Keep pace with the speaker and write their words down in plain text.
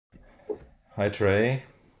Hi, Trey.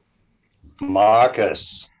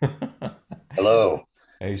 Marcus, hello.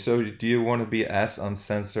 Hey, so do you want to be as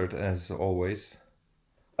uncensored as always?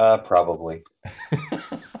 Probably.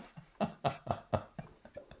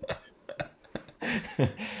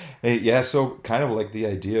 Hey, yeah, so kind of like the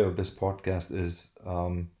idea of this podcast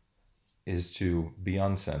is to be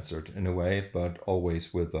uncensored in a way, but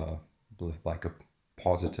always with like a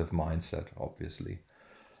positive mindset, obviously,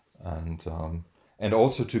 and um, and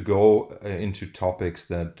also to go into topics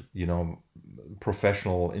that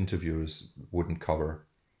professional interviewers wouldn't cover,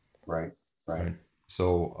 Right, right. right?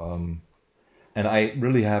 So and I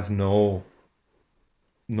really have no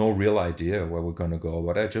real idea where we're going to go,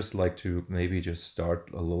 but I just like to maybe just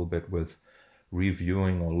start a little bit with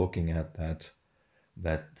reviewing or looking at that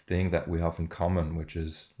thing that we have in common, which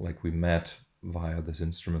is like we met via this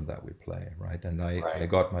instrument that we play, right? And I Right.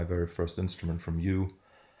 got my very first instrument from you,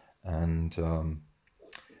 and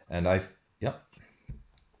I, yeah,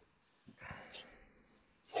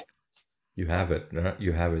 you have it,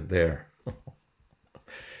 you have it there.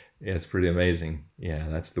 Yeah, it's pretty amazing. Yeah,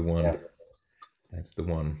 that's the one. Yeah. That's the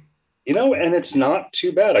one. And it's not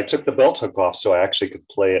too bad. I took the belt hook off so I actually could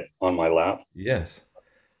play it on my lap. Yes.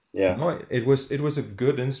 Yeah. No, it was a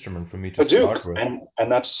good instrument for me to A Duke, start with.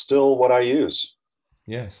 and that's still what I use.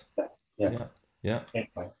 Yes. Yeah. Yeah. Yeah.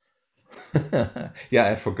 Anyway. Yeah, I'd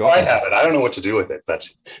Oh, I forgotten have that. it. I don't know what to do with it, but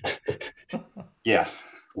yeah.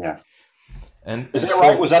 Yeah. Is And that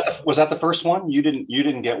right? so Was that the first one? You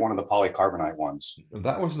didn't get one of the polycarbonate ones.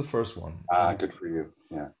 that was the first one. Good for you.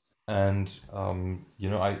 Yeah. And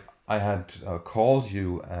I had called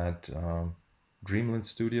you at Dreamland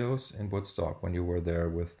Studios in Woodstock when you were there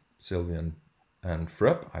with Sylvian and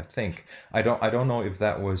Fripp, I think. I don't know if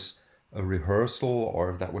that was a rehearsal or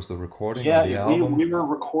if that was the recording of Yeah, the we album. we were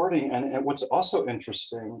recording, and what's also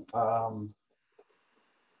interesting,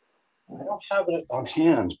 I don't have it on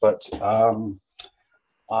hand, but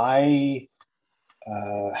I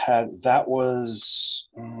had that was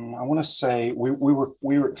I want to say we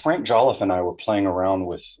were Frank Jolliffe and I were playing around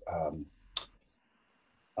with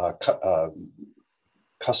cu-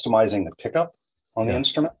 customizing the pickup on the Yeah.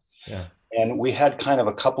 instrument, Yeah. and we had kind of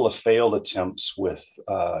a couple of failed attempts with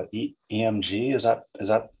EMG. Is that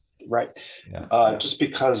right? Yeah. Just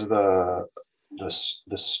because the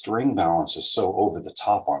string balance is so over the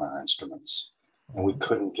top on our instruments, and we Mhm.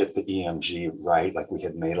 couldn't get the EMG right. Like we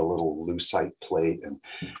had made a little lucite plate, and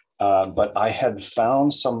but I had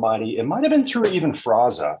found somebody. It might have been through even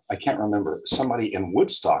Fraza. I can't remember. Somebody in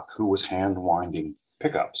Woodstock who was hand winding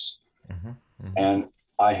pickups, Mhm. Mhm. and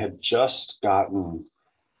I had just gotten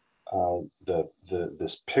the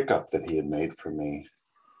this pickup that he had made for me,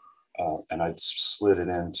 and I slid it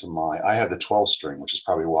into my. I had the 12 string, which is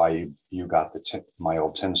probably why you got my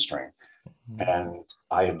old 10 string, Mhm. and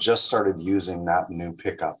I had just started using that new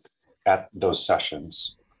pickup at those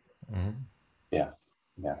sessions. Mhm. Yeah,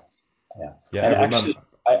 yeah, yeah. Yeah, I And remember. actually,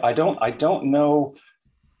 I don't know.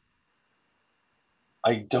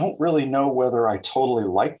 I don't really know whether I totally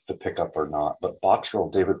liked the pickup or not, but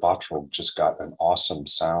David Bottrell just got an awesome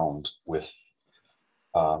sound with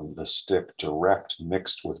the stick direct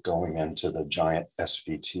mixed with going into the giant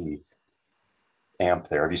SVT amp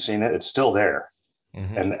there. Have you seen it? It's still there.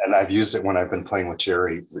 Mhm. And I've used it when I've been playing with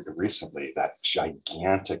Jerry recently, that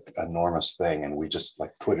gigantic, enormous thing. And we just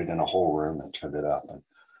like put it in a whole room and turned it up and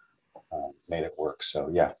made it work. So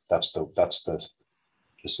yeah, that's the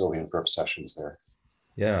Sylvian Fripp sessions there.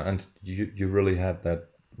 Yeah, and you really had that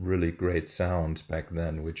really great sound back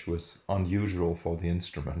then, which was unusual for the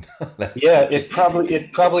instrument, let's Yeah, say. it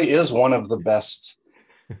probably is one of the best.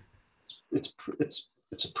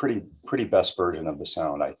 It's a pretty best version of the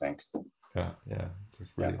sound, I think. Yeah, yeah,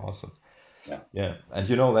 it's Yeah, really awesome. yeah. Yeah, and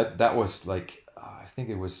that was like I think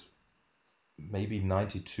it was maybe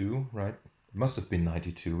 92, right? It must have been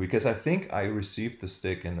 92 because I think I received the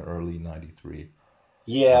stick in early 93.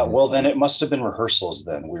 Yeah, And well, then it must have been rehearsals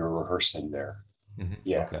then. We were rehearsing there. mhm,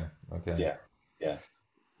 Yeah, okay, okay. yeah, yeah.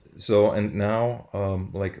 So and now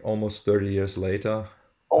like almost 30 years later,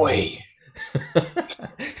 um Oi.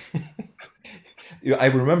 yeah, I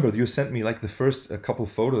remember you sent me like the first a couple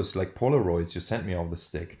photos, like Polaroids. You sent me of the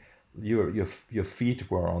stick. Your feet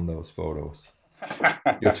were on those photos.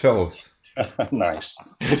 Your toes. Nice.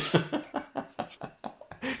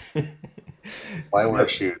 Why wear Yeah,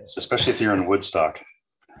 shoes, especially if you're in Woodstock?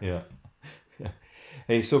 yeah, yeah.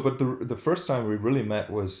 Hey, so but the first time we really met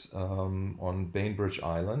was on Bainbridge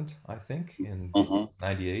Island, I think, in Hmm.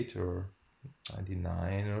 '98 or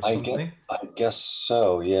 '99 or I get. something. I guess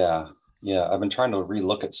so. Yeah, yeah. I've been trying to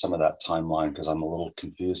relook at some of that timeline because I'm a little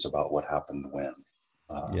confused about what happened when.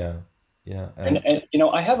 Um, Yeah. Yeah, And I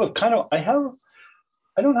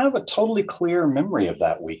don't have a totally clear memory of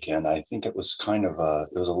that weekend. I think it was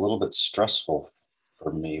it was a little bit stressful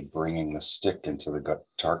for me bringing the stick into the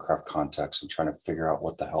guitarcraft context and trying to figure out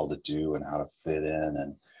what the hell to do and how to fit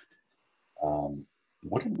in. And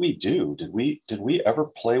what did we do? Did we ever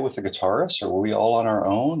play with the guitarist, or were we all on our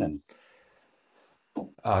own? And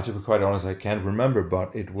to be quite honest, I can't remember,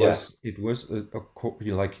 but yeah, it was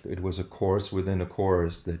like it was a course within a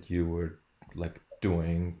course that you were like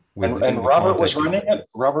doing within and the Robert was context of. running it.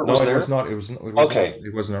 Robert No, was it was there. not. It was. It was not. Okay,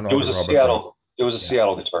 It was not a Robert thing. It was a Yeah.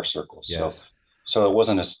 Seattle guitar circle. So Yes. so it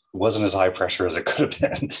wasn't as high pressure as it could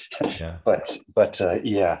have been. Yeah. But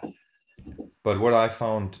yeah. But what I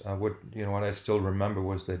found, what I still remember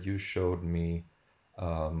was that you showed me,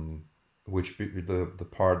 um, the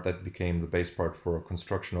part that became the bass part for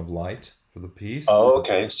Construction of Light for the piece. Oh,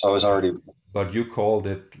 okay. So I was But already. but you called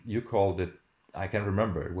it. I can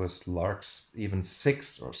remember it was Lark's even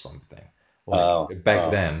six or something like Oh, back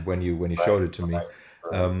oh, then when you right, showed it to me. right,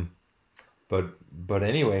 right. Um, but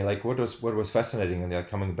anyway, like what was fascinating, and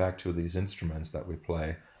coming back to these instruments that we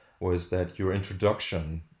play, was that your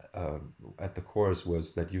introduction uh, at the course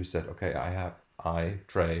was that you said, okay,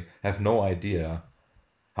 Trey, have no idea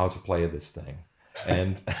how to play this thing,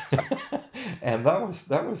 and and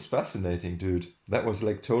that was fascinating, dude. That was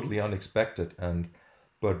like totally unexpected, and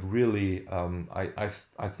but really, I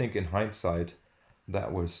think in hindsight,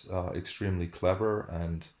 that was extremely clever,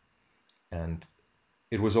 and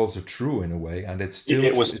it was also true in a way, and it's still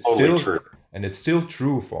It was it's totally still true. and it's still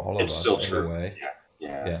true for all of It's us still in a true. way. Yeah,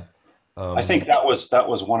 yeah. Yeah. I think um that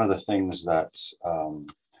was one of the things that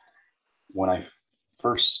when I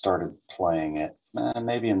first started playing it,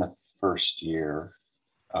 maybe in the first year,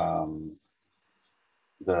 um,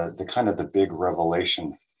 the kind of the big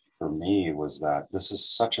revelation for me was that this is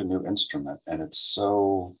such a new instrument, and it's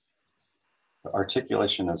so the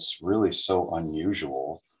articulation is really so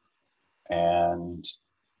unusual, and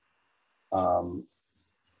um,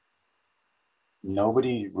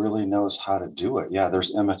 nobody really knows how to do it. Yeah,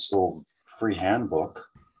 there's Emmett's little free handbook,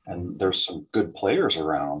 and there's some good players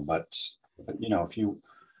around, but if you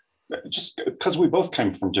just because we both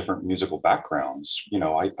came from different musical backgrounds,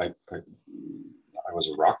 I was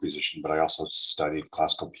a rock musician, but I also studied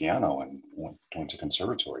classical piano and went to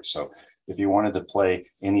conservatory. So if you wanted to play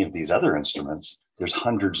any of these other instruments, there's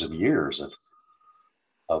hundreds of years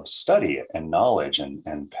of study and knowledge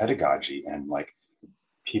and pedagogy and like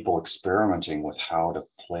people experimenting with how to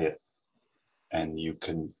play it. And you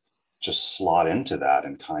can just slot into that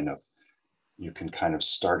and you can kind of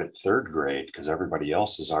start at third grade because everybody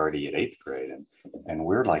else is already at eighth grade, and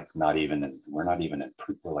we're like we're not even in we're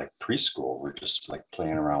like preschool. We're just like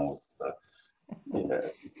playing around with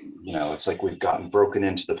it's like we've gotten broken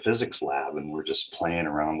into the physics lab and we're just playing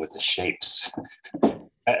around with the shapes.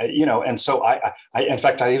 And so in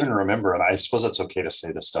fact, I even remember, and I suppose it's okay to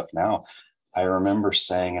say this stuff now. I remember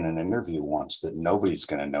saying in an interview once that nobody's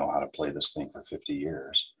going to know how to play this thing for 50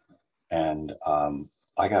 years. And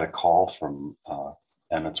I got a call from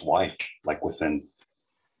Emmett's wife, like within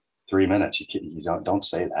 3 minutes. You don't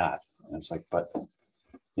say that. And it's like, but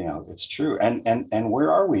it's true. And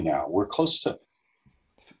where are we now?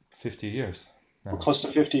 50 years We're now. close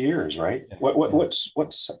to 50 years, right? Yeah. What Yeah.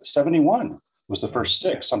 what's 71 was the Yeah. first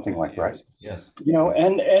stick, something 50 like, right? years. Yes.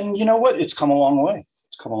 And you know what? It's come a long way.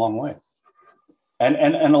 It's come a long way. And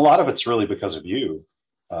a lot of it's really because of you.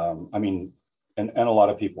 I mean, and a lot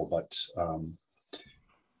of people, but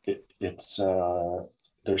it's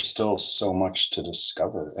there's still so much to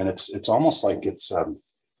discover, and it's almost like it's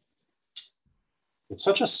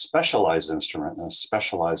such a specialized instrument and a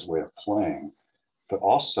specialized way of playing, but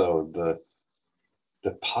also the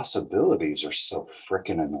possibilities are so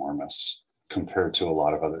freaking enormous compared to a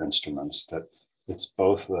lot of other instruments that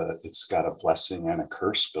it's got a blessing and a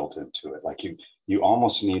curse built into it. Like you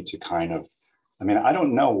almost need to kind of, I mean, I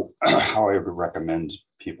don't know how I would recommend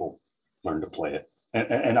people learn to play it.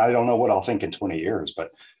 And I don't know what I'll think in 20 years,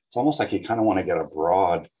 but it's almost like you kind of want to get a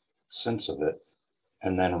broad sense of it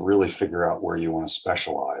and then really figure out where you want to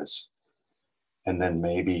specialize. And then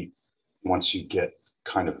maybe once you get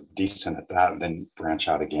kind of decent at that, then branch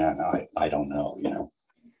out again. I don't know.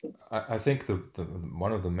 I think the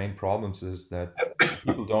one of the main problems is that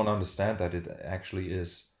people don't understand that it actually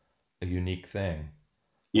is a unique thing.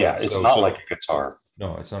 Yeah, Like it's so not like so a guitar.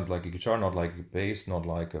 no, it's not like a guitar, not like a bass, not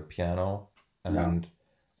like a piano, No.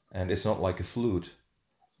 and it's not like a flute.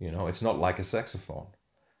 It's not like a saxophone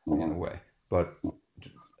in a Mhm. way. But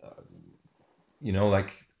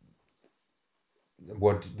like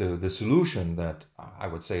what the solution that I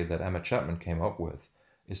would say that Emma Chapman came up with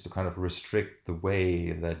is to kind of restrict the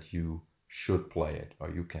way that you should play it or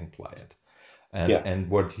you can play it. Yeah. And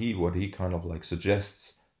what he kind of like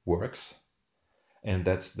suggests works, and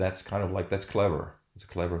that's kind of like that's clever. It's a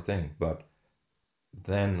clever thing. But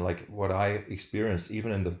then like what I experienced,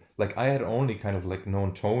 even in the like I had only kind of like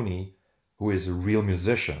known Tony, who is a real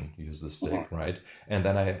musician, use the Mhm. stick, right? And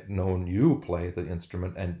then I had known you play the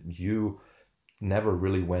instrument, and you never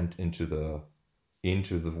really went into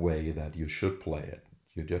the way that you should play it.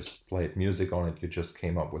 You just played music on it. You just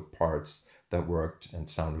came up with parts that worked and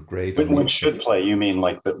sounded great on the When instrument. should play, you mean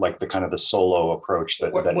like the kind of the solo approach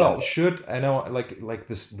that Well, should I know like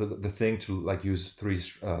this the thing to like use three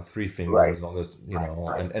right, fingers on the right,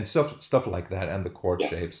 right. and stuff like that, and the chord Yeah.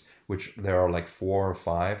 shapes, which there are like 4 or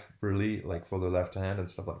 5 really like for the left hand and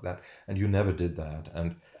stuff like that, and you never did that,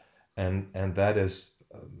 and that is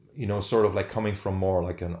sort of like coming from more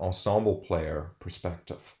like an ensemble player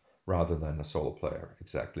perspective rather than a solo player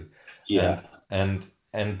exactly, Yeah. and and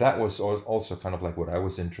and that was also kind of like what I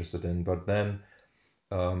was interested in, but then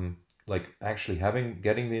um, like actually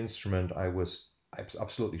getting the instrument, I was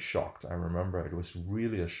absolutely shocked. I remember it was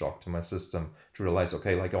really a shock to my system to realize,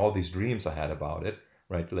 okay, like all these dreams I had about it,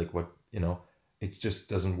 right? Like what it just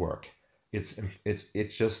doesn't work. It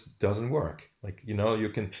just doesn't work. Like you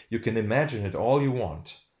can imagine it all you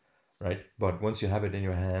want, right? But once you have it in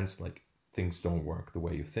your hands, like things don't work the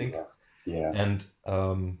way you think. Yeah. Yeah. And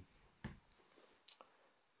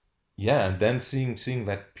yeah, and then seeing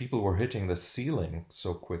that people were hitting the ceiling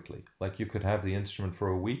so quickly. Like you could have the instrument for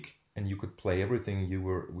a week and you could play everything you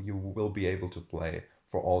will be able to play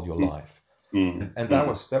for all your Mm, life. And mm, and that mm.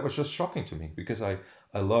 was just shocking to me because I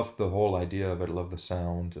loved the whole idea of it, I loved the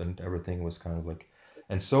sound and everything was kind of like,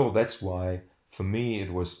 and so that's why for me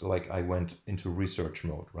it was like I went into research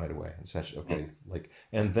mode right away and said, okay, like,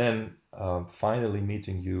 and then finally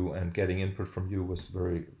meeting you and getting input from you was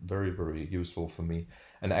very, very, very useful for me.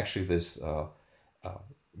 And actually, this uh,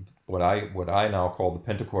 what I now call the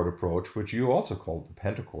pentachord approach, which you also call the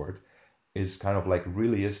pentachord, is kind of like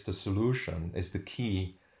really is the solution, is the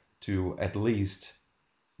key to at least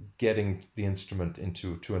getting the instrument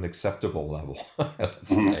into to an acceptable level, let's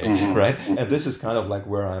Mhm, say, mhm, right? And mhm. this is kind of like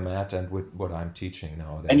where I'm at and with what I'm teaching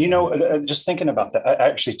And nowadays. And just thinking about that,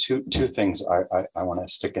 actually, two things I want to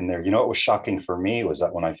stick in there. What was shocking for me was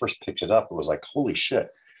that when I first picked it up, it was like, holy shit,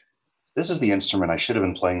 this is the instrument I should have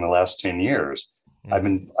been playing the last 10 years.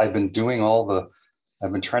 mhm. I've been doing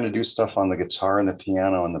I've been trying to do stuff on the guitar and the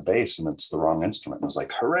piano and the bass, and it's the wrong instrument. I was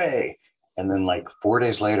like, hooray! And then like 4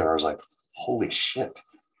 days later, I was like, holy shit,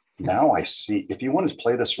 now I see if you want to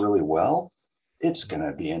play this really well, it's going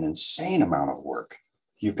to be an insane amount of work.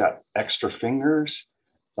 You've got extra fingers,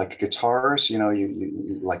 like guitars,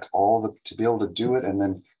 you like all the to be able to do it, and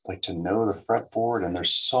then like to know the fretboard, and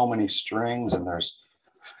there's so many strings, and there's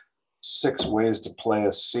 6 ways to play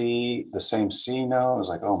the same C note. I was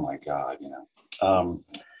like, oh my God. Um,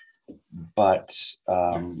 but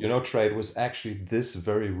Trey, it was actually this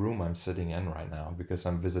very room I'm sitting in right now because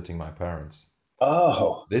I'm visiting my parents.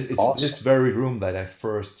 oh, It's this awesome. very room that I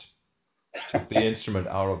first took the instrument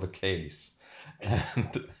out of the case,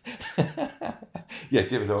 and yeah,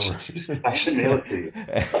 give it over. I should mail it to you.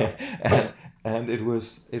 and and it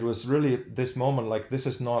was really this moment, like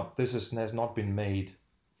has not been made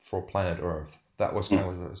for planet Earth. That was kind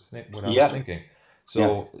of what I was Yeah, thinking. yeah,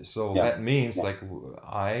 So yeah, that means yeah. like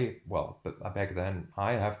but back then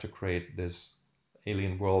I have to create this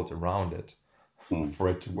alien world around it Mm, for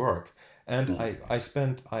it to work. And mm, I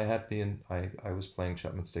had I was playing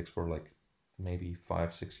Chapman sticks for like maybe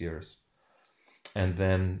 5 6 years, and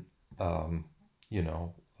then um, you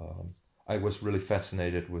know I was really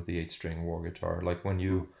fascinated with the 8 string war guitar. Like when mm,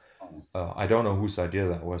 you mm. I don't know whose idea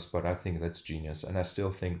that was, but I think that's genius, and I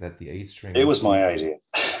still think that the 8 string It was my instrument idea.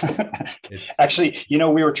 it's Actually,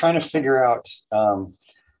 we were trying to figure out,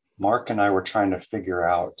 Mark and I were trying to figure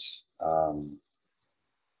out, um,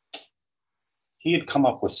 he had come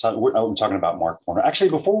up with some, I'm talking about Mark Warner. Actually,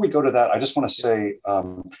 before we go to that, I just want to say,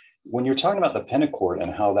 when you're talking about the pentachord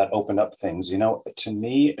and how that opened up things, to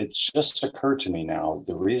me, it just occurred to me now,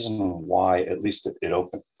 the reason why, at least it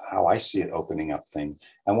opened, how I see it opening up things.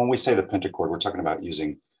 And when we say the pentachord, we're talking about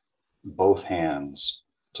using both hands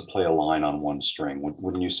to play a line on one string.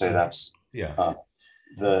 Wouldn't you say Mhm. that's Yeah. uh,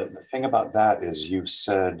 the thing about that is you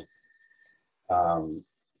said, um,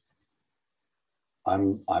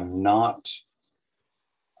 I'm not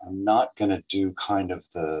going to do kind of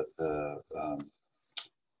the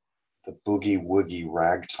boogie woogie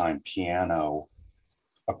ragtime piano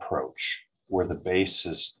approach where the bass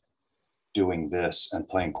is doing this and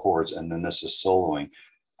playing chords and then this is soloing.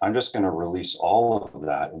 I'm just going to release all of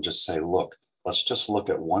that and just say, look, let's just look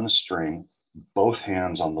at one string both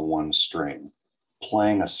hands on the one string,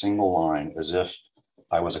 playing a single line as if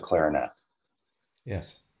I was a clarinet.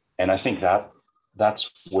 Yes. And I think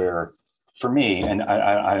that's where, for me, and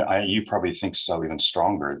you probably think so even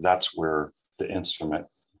stronger, that's where the instrument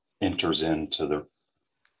enters into the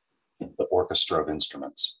orchestra of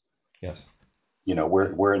instruments. Yes. You know,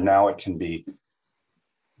 where now it can be,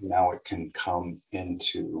 now it can come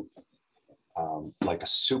into like a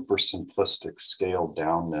super simplistic scaled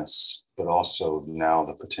downness, but also now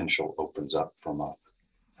the potential opens up from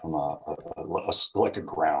like a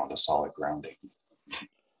ground, a solid grounding.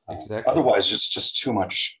 Exactly. Otherwise, it's just too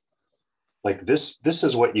much. Like this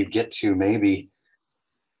is what you get to maybe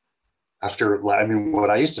after. I mean, what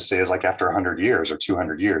I used to say is like after 100 years or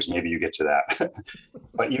 200 years, maybe you get to that.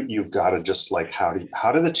 But you've got to just like how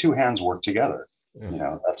do the two hands work together? Yeah. You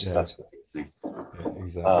know, Yeah. that's the thing. Yeah,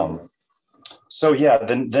 exactly. So yeah,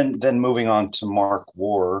 then moving on to Mark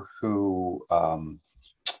War, who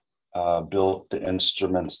built the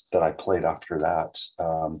instruments that I played after that.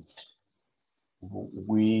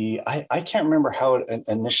 I can't remember how it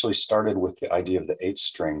initially started with the idea of the eight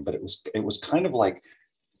string, but it was kind of like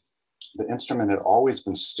the instrument had always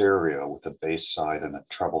been stereo with a bass side and a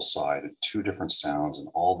treble side and two different sounds and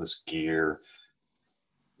all this gear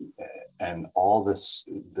and all this.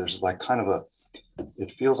 There's like kind of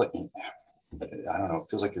it feels like, I don't know, it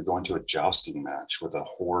feels like you're going to a jousting match with a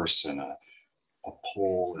horse and a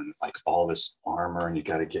pole and like all this armor and you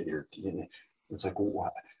got to get your, it's like,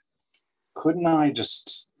 what couldn't I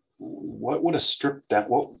just, what would have stripped that,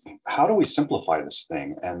 what, how do we simplify this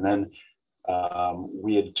thing? And then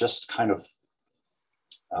we had just kind of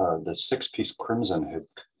the six-piece Crimson had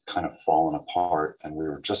kind of fallen apart and we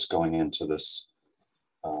were just going into this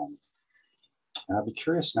um, and I'd be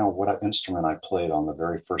curious now what instrument I played on the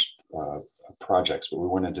very first projects, but we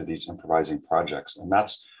went into these improvising projects, and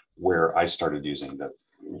that's where I started using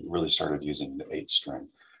really started using the eight string.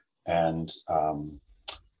 And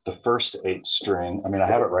the first eight string, I mean, I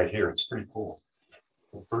have it right here. It's pretty cool.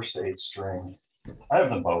 The first eight string, I have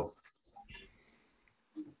them both.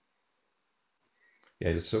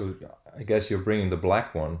 Yeah. So I guess you're bringing the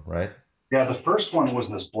black one, right? Yeah, the first one was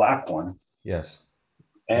this black one, Yes.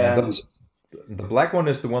 Yeah. and The black one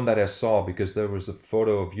is the one that I saw because there was a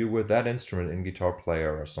photo of you with that instrument in Guitar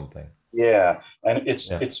Player or something. yeah, and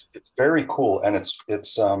it's Yeah. it's it's very cool, and it's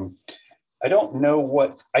I don't know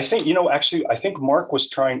what I think, actually, I think Mark was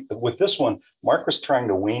trying with this one. Mark was trying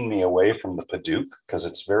to wean me away from the Paduk because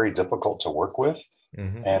it's very difficult to work with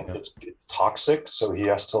and Yeah. it's toxic. So he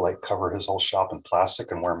has to like cover his whole shop in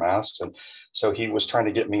plastic and wear masks. And so he was trying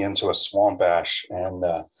to get me into a swamp ash and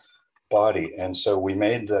body. And so we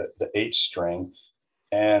made the eight string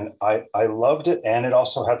and I loved it. And it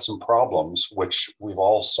also had some problems, which we've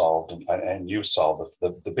all solved and you solved.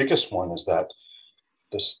 The biggest one is that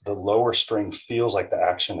the lower string feels like the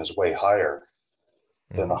action is way higher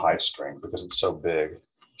than the Hmm. high string because it's so big.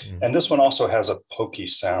 Hmm. And this one also has a pokey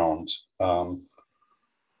sound,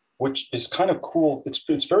 which is kind of cool.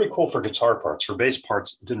 It's very cool for guitar parts. For bass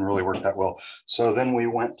parts, it didn't really work that well. So then we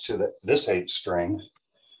went to this eight string,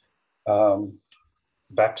 um,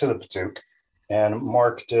 back to the Patuk, and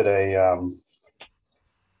Mark did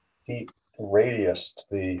he radiused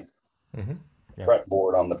the Hmm. Yeah.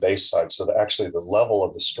 fretboard on the bass side so that actually the level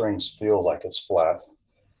of the strings feel like it's flat.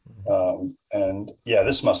 And yeah,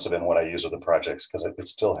 this must have been what I used with the projects because it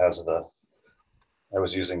still has I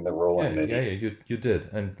was using the Yeah, Roland yeah, MIDI. yeah. You did,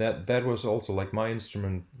 and that was also like my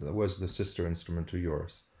instrument. That was the sister instrument to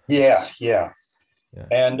yours. Yeah, yeah. Yeah.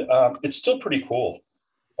 And it's still pretty cool.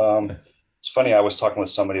 Yeah. It's funny, I was talking with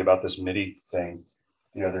somebody about this MIDI thing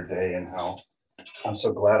the other day and how I'm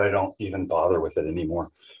so glad I don't even bother with it anymore.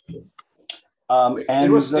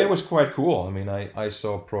 It was quite cool. I mean, I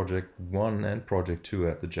saw Project One and Project Two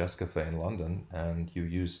at the Jazz Cafe in London, and you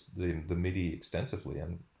used the MIDI extensively,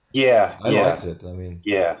 and Yeah, I yeah, liked it. I mean,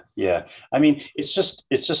 yeah. I mean, it's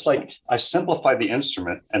just like I simplified the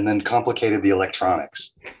instrument and then complicated the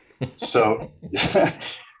electronics. So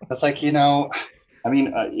it's like, I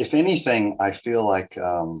mean, if anything, I feel like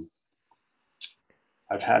I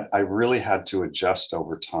really had to adjust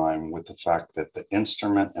over time with the fact that the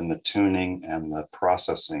instrument and the tuning and the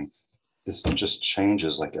processing, this just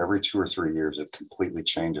changes like every 2 or 3 years. It completely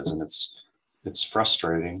changes, and it's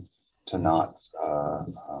frustrating to Mhm. not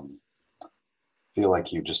feel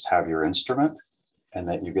like you just have your instrument and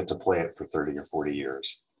that you get to play it for 30 or 40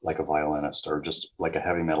 years like a violinist or just like a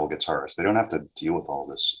heavy metal guitarist. They don't have to deal with all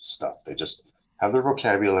this stuff. They just have their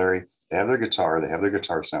vocabulary, they have their guitar, they have their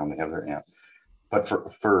guitar sound, they have their amp. But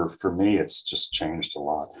for me, it's just changed a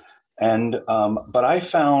lot. And but I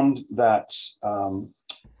found that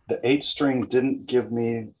the 8 string didn't give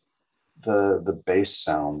me the bass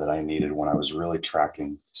sound that I needed when I was really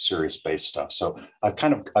tracking serious bass stuff. So I've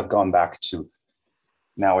gone back to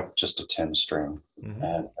now it's just a 10 string. Hmm.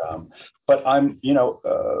 And but I'm,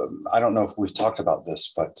 I don't know if we've talked about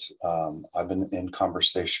this, but I've been in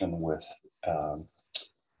conversation with um,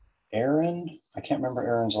 Aaron. I can't remember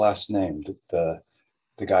Aaron's last name.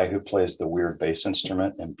 The guy who plays the weird bass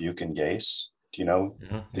instrument in Buke and Gase. Do you know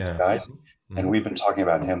Hmm. these Yeah. guys? And Hmm. we've been talking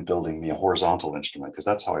about him building me a horizontal instrument because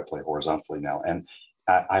that's how I play horizontally now. And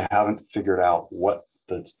I haven't figured out what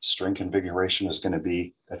the string configuration is going to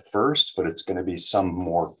be at first, but it's going to be some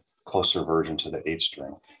more closer version to the 8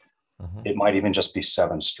 string. Hmm. It might even just be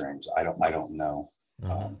 7 strings. I don't know.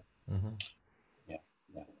 Hmm. Um, Hmm. yeah,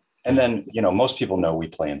 yeah. And then most people know we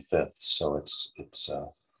play in fifths, so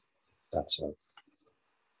that's a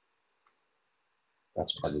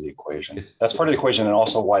that's part of the equation. It's That's part of the equation, and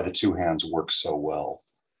also why the two hands work so well.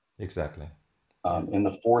 exactly. Yeah. In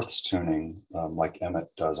the fourths tuning, like Emmett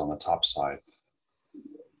does on the top side,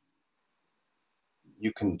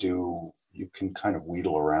 you can kind of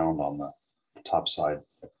wheedle around on the top side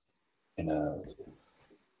in a,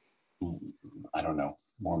 I don't know,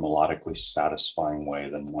 more melodically satisfying way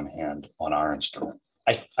than one hand on our instrument.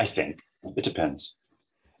 I think it depends.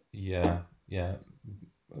 Yeah. Yeah.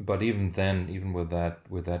 But even then, even with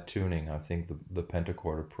that tuning, I think the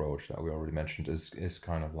pentachord approach that we already mentioned is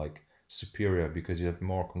kind of like superior because you have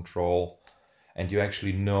more control and you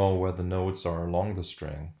actually know where the notes are along the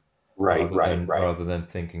string Right, right, right. rather than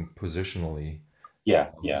thinking positionally. Yeah,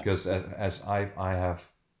 yeah, Because as I have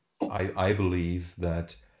I believe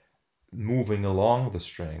that moving along the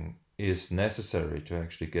string is necessary to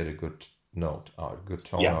actually get a good note out, a good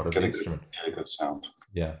tone yeah. out of the instrument. Get a good sound.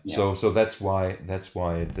 Yeah. Yeah, So that's why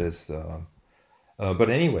it is. But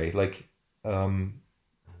anyway, like um,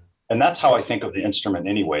 and that's how I think of the instrument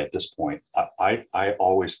anyway. At this point, I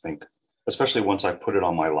always think, especially once I put it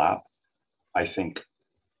on my lap, I think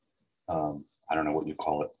I don't know what you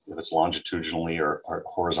call it, if it's longitudinally or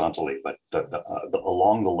horizontally, but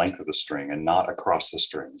along the length of the string and not across the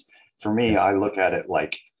strings. For me, yes, I look at it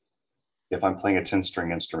like if I'm playing a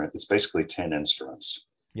 10-string instrument, it's basically 10 instruments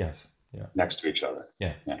yes, yeah, next to each other.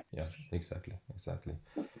 yeah, Yeah. yeah, exactly, exactly.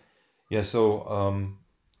 Yeah. So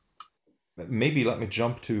maybe let me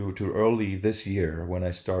jump to early this year when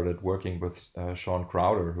I started working with Sean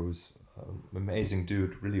Crowder, who's an amazing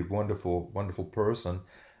dude, really wonderful person,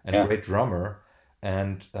 and Yeah. great drummer.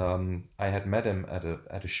 And I had met him at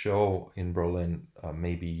a show in Berlin,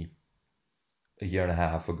 maybe a year and a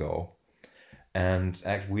half ago, and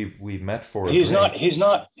actually we met for a drink.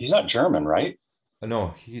 He's not German, right? No,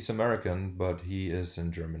 he's American, but he is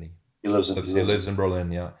in Germany. He He lives lives in in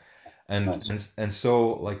Berlin, yeah. And nice. and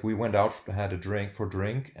so like we went out, had a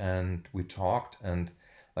drink, and we talked, and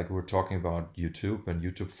like we were talking about YouTube and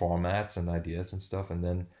YouTube formats and ideas and stuff. And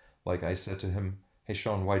then like I said to him, "Hey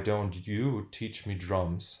Sean, why don't you teach me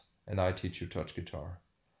drums and I teach you touch guitar?"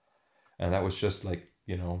 And that was just like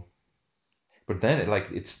but then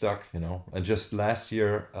it stuck, And just last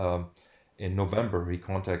year, in November, he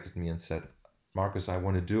contacted me and said, "Marcus, I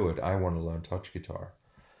want to do it. I want to learn touch guitar."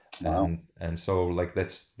 Wow. And so like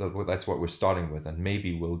that's what we're starting with, and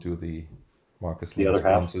maybe we'll do the Marcus The learns other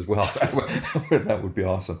half. drums as well. That would be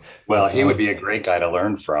awesome. Well, But he would be a great guy to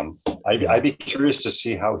learn from. yeah, I'd be curious to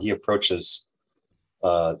see how he approaches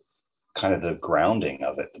uh, kind of the grounding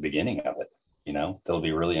of it, the beginning of it. That'll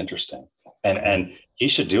be really interesting. yeah, And he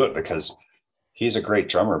should do it because he's a great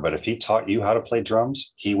drummer. But if he taught you how to play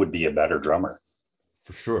drums, he would be a better drummer.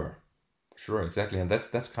 for sure, sure, exactly. And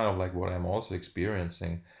that's kind of like what I'm also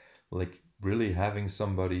experiencing, like really having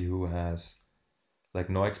somebody who has like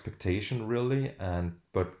no expectation really, and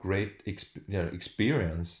but great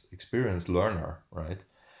experienced learner, right?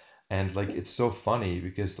 And like it's so funny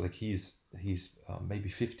because like he's maybe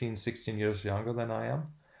 15, 16 years younger than I am,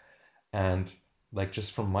 and like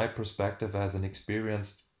just from my perspective as an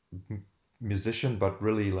experienced musician, but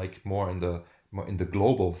really like more in the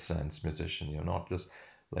global sense musician, not just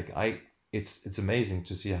like I it's amazing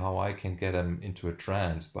to see how I can get him into a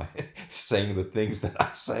trance by saying the things that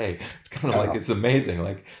I say. It's kind of like Oh, it's amazing,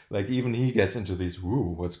 like even he gets into these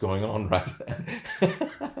woo, what's going on, right?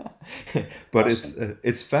 But awesome.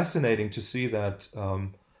 it's fascinating to see that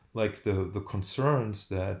like the concerns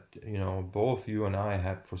that both you and I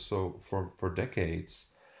had for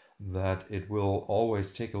decades, that it will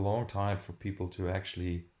always take a long time for people to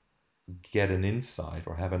actually get an insight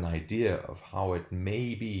or have an idea of how it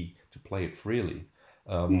may be to play it freely.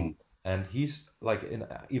 Um, Mm. and he's like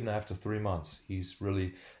even after 3 months, he's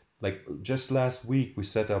really like just last week we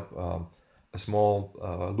set up. a small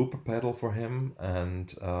looper pedal for him,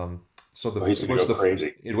 and so Oh, he's going to go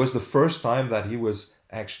crazy. it was the first time that he was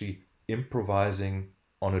actually improvising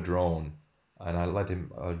on a drone, and I let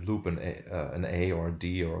him loop an A or a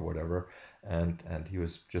D or whatever, and he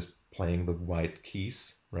was just playing the white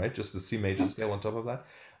keys, right, just the C major Mhm. scale on top of that,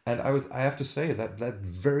 and I have to say that that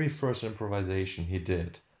very first improvisation he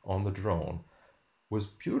did on the drone was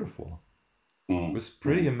beautiful, Mm, was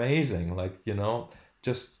pretty mm, amazing. Like,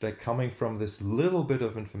 just like coming from this little bit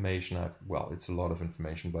of information. Well, it's a lot of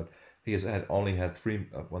information, but he has only had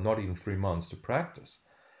well, not even 3 months to practice.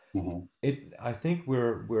 mhm, I think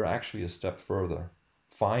we're actually a step further.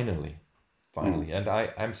 Finally, mm, finally, and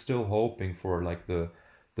I'm still hoping for like the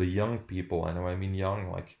young people. I know I mean young,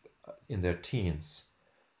 like in their teens,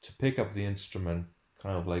 to pick up the instrument.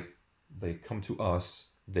 Kind of like they come to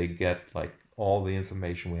us, they get like all the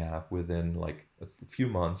information we have within like a few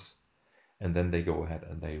months, and then they go ahead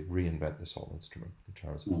and they reinvent this whole instrument in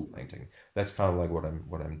terms of mm. playing technique. That's kind of like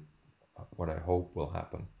what I hope will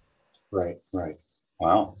happen. Right, right.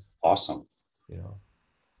 Wow, awesome. You know,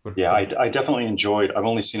 but Yeah, I definitely enjoyed. I've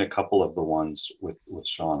only seen a couple of the ones with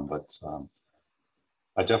Sean, but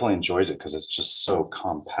I definitely enjoyed it because it's just so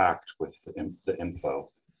compact with the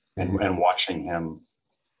info, Mhm. and watching him.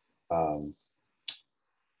 Um,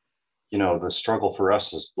 the struggle for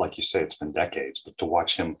us is, like you say, it's been decades, but to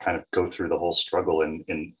watch him kind of go through the whole struggle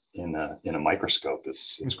in a microscope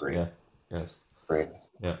is it's great, Yeah, yes, great.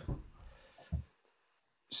 yeah.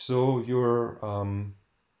 So you're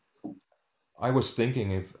I was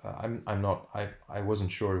thinking if I'm not I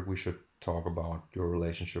wasn't sure if we should talk about your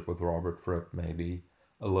relationship with Robert Fripp maybe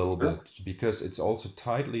a little Sure. bit, because it's also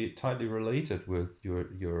tightly related with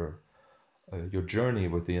your journey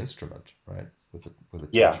with the instrument, right? With a touch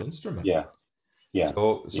Yeah, instrument. yeah, yeah,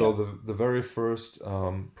 So yeah, the very first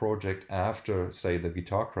project after, say, the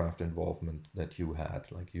Guitarcraft involvement that you had,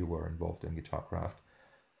 like you were involved in Guitarcraft,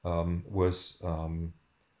 was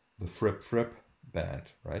the Fripp Fripp band,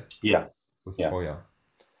 right? yeah, With yeah, Toya.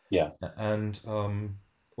 yeah. And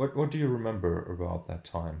what do you remember about that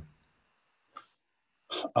time?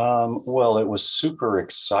 Well, it was super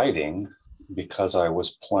exciting because I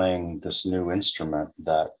was playing this new instrument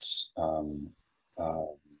that um, uh,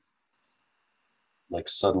 like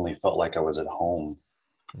suddenly felt like I was at home,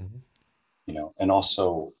 Hmm. and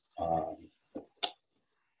also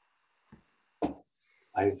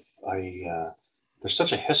I there's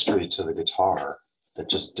such a history to the guitar that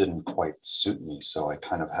just didn't quite suit me. So I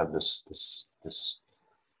kind of had this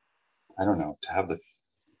I don't know, to have the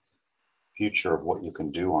future of what you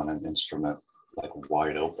can do on an instrument like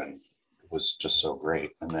wide open was just so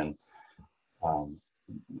great. And then um,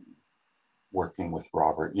 working with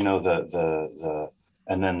Robert,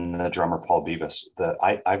 and then the drummer Paul Beavis.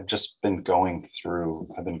 I've been going through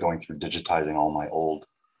digitizing all my old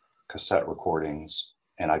cassette recordings,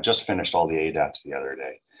 and I just finished all the ADATs the other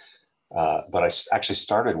day. But I actually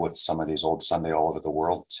started with some of these old Sunday All Over the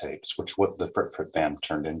World tapes, which what the Fripp Fripp band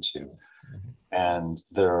turned into. Hmm. And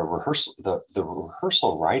the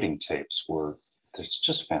rehearsal writing tapes were, it's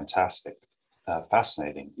just fantastic,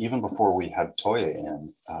 fascinating. Even before we had Toya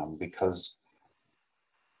in, because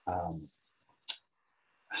um,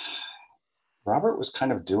 Robert was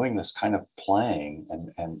kind of doing this kind of playing,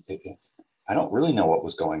 and I don't really know what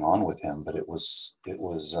was going on with him, but it was a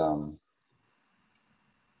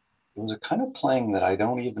kind of playing that I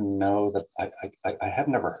don't even know that I have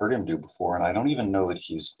never heard him do before, and I don't even know that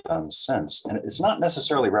he's done since. And it's not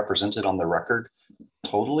necessarily represented on the record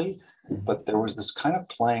totally, Hmm. but there was this kind of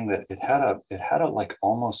playing that it had a like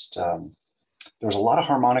almost there was a lot of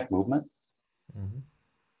harmonic movement, Hmm.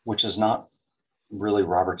 which is not really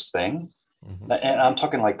Robert's thing. Hmm. And I'm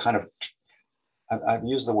talking like kind of I've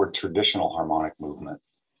used the word traditional harmonic movement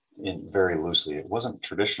in very loosely. It wasn't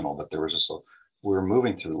traditional, but there was just we were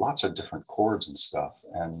moving through lots of different chords and stuff,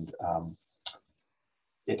 and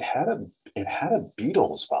it had a it had a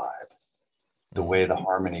Beatles vibe. The Hmm. way the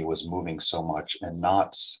harmony was moving so much, and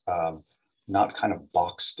not kind of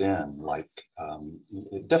boxed in like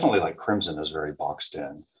definitely like Crimson is very boxed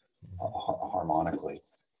in harmonically.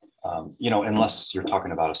 Unless you're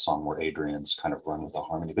talking about a song where Adrian's kind of run with the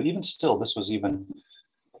harmony, but even still, this was even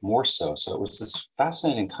more so. So it was this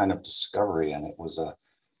fascinating kind of discovery, and it was a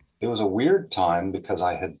weird time because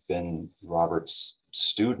I had been Robert's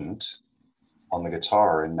student on the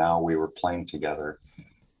guitar, and now we were playing together.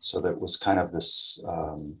 So that was kind of this.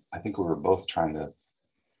 I think we were both trying to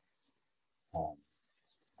um,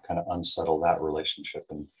 kind of unsettle that relationship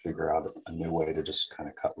and figure out a new way to just kind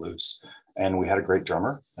of cut loose. And we had a great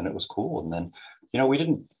drummer, and it was cool. And then,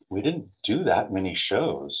 we didn't do that many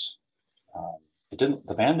shows. Um,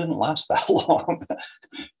 the band didn't last that long.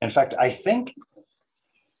 In fact, I think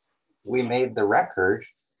we made the record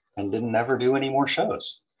and didn't ever do any more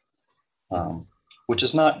shows, Mhm. which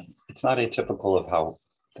is not, it's not atypical of how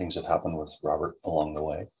things have happened with Robert along the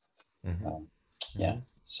way. Mhm. Um, yeah. Mhm.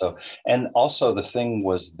 So, and also the thing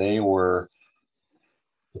was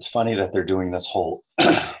it's funny that they're doing this whole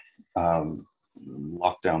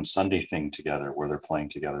lockdown Sunday thing together where they're playing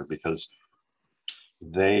together because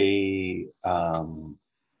they,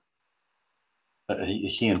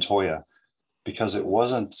 he and Toya, because it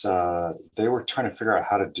wasn't, they were trying to figure out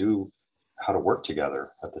how to work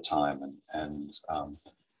together at the time. And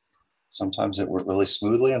sometimes it worked really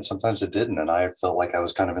smoothly and sometimes it didn't. And I felt like I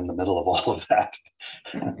was kind of in the middle of all of that.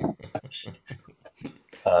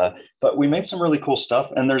 uh, but we made some really cool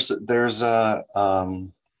stuff. And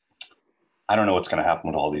I don't know what's going to happen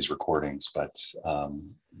with all these recordings, but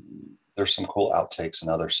there's some cool outtakes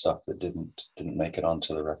and other stuff that didn't make it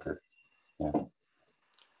onto the record. Yeah.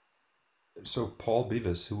 So Paul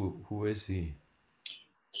Beavis, who is he?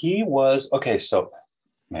 He was okay. So,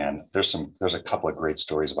 man, there's a couple of great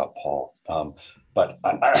stories about Paul, but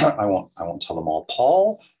I won't tell them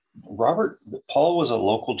all. Robert Paul was a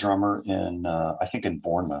local drummer in I think in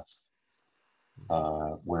Bournemouth,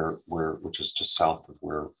 where which is just south of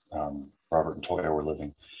where Robert and Toya were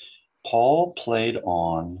living. Paul played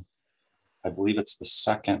on, I believe it's the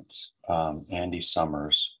second Andy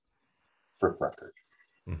Summers Fripp record.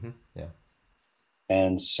 Yeah.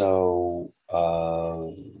 And so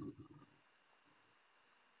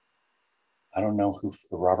I don't know who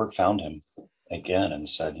Robert found him again and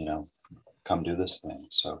said, come do this thing.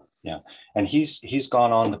 So yeah, and he's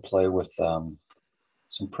gone on to play with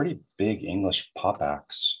some pretty big English pop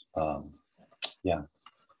acts. Yeah,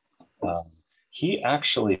 um, he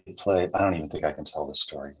actually played. I don't even think I can tell this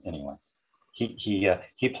story anyway.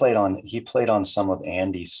 He played on some of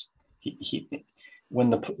Andy's. He when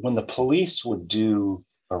the police would do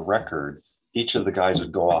a record, each of the guys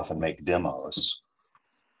would go off and make demos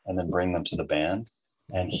and then bring them to the band.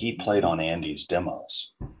 And Mhm. he played on Andy's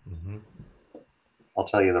demos. Mhm. I'll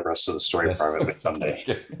tell you the rest of the story Yes. privately someday.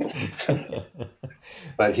 Okay.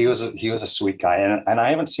 But he was a sweet guy, and I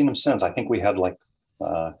haven't seen him since. I think we had like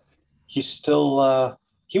he's still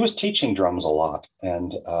he was teaching drums a lot,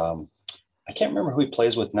 and I can't remember who he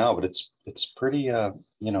plays with now, but it's pretty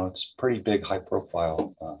it's pretty big, high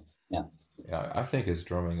profile. Yeah, Yeah, I think his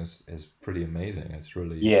drumming is pretty amazing. It's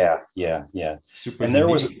really yeah. super And there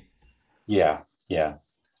was unique. yeah,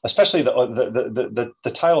 especially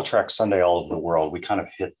the title track Sunday All Over the World. We kind of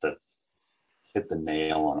hit the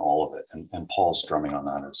nail on all of it, and Paul's drumming on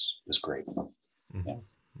that is great. Yeah, Hmm.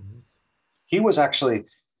 Hmm. he was actually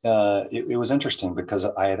it was interesting because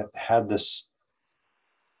I had this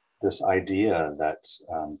idea that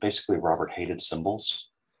basically Robert hated cymbals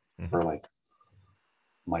Hmm. for like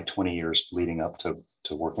my 20 years leading up to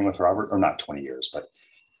working with Robert, or not 20 years, but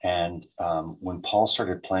and when Paul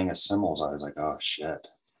started playing his cymbals, I was like, oh shit,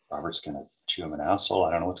 Robert's gonna chew him an asshole.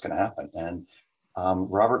 I don't know what's gonna happen. And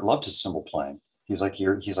Robert loved his cymbal playing. He's like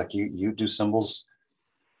you do cymbals.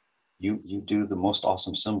 You do the most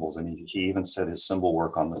awesome cymbals, and he even said his cymbal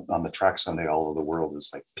work on the track Sunday All Over the World is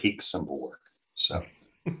like peak cymbal work. So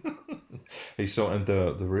Hey, so and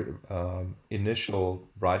initial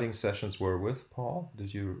writing sessions were with Paul.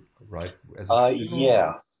 Did you write as a trio?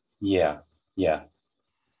 yeah, yeah, yeah,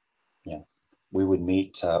 yeah. We would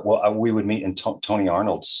meet. We would meet in Tony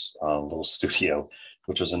Arnold's little studio,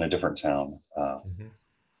 which was in a different town, Hmm.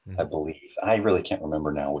 I Hmm. believe. I really can't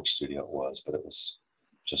remember now which studio it was, but it was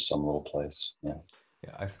just some little place. Yeah.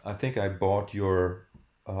 Yeah, I think I bought your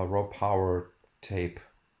raw power tape,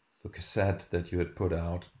 the cassette that you had put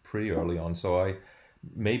out pretty early on. So I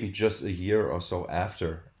maybe just a year or so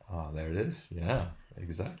after. Ah, there it is. Yeah,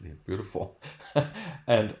 exactly. Beautiful.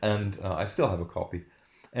 And I still have a copy.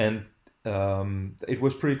 And it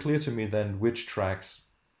was pretty clear to me then which tracks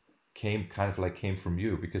came from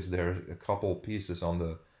you because there are a couple pieces on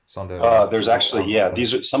the Sunday There's Raw actually, Power yeah, record.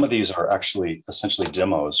 these are some of these are actually essentially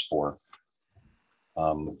demos for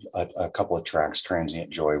a couple of tracks. Transient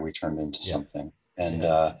Joy we turned into Yeah, something, and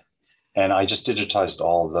yeah, and I just digitized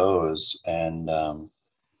all of those. And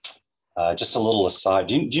just a little aside,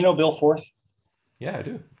 do you know Bill Forth? yeah. I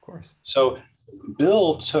do, of course. So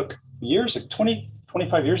Bill took years,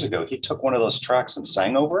 25 years ago, he took one of those tracks and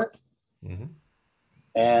sang over it. Hmm.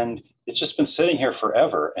 And it's just been sitting here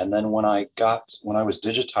forever. And then when I was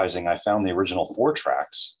digitizing, I found the original 4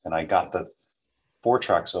 tracks and I got the 4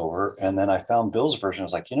 tracks over. And then I found Bill's version. I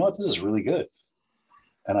was like, you know what, this is really good.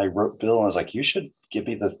 And I wrote Bill and I was like, you should give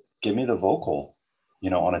me the vocal,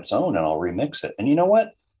 on its own and I'll remix it. And you know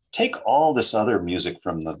what? take all this other music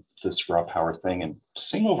from this raw power thing and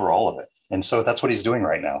sing over all of it. And so that's what he's doing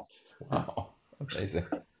right now. Wow, amazing.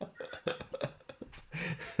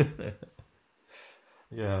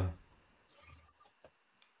 Yeah.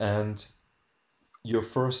 And your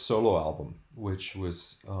first solo album, which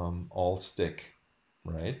was all stick,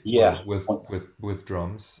 right? Yeah. Well, with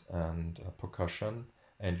drums and percussion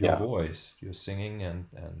and your Yeah. voice, your singing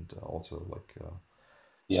and also like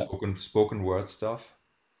Yeah. spoken word stuff.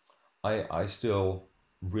 I still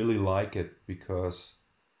really like it because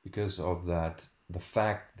of that, the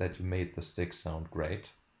fact that you made the stick sound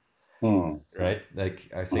great, Hmm. right?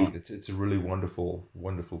 Like I Hmm. think it's a really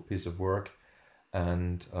wonderful piece of work.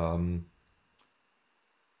 And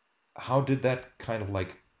how did that kind of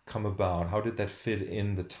like come about? How did that fit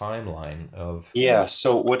in the timeline of? Yeah.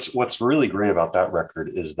 So what's really great about that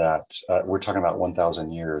record is that we're talking about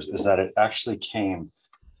 1,000 years. Is that it actually came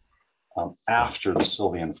after the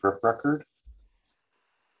Sylvian Fripp record.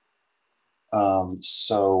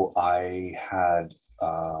 So I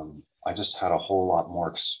just had a whole lot more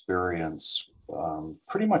experience,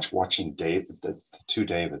 pretty much watching the two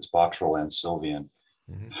Davids, Bottrell and Sylvian,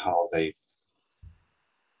 Mhm, how they,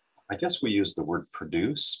 I guess we use the word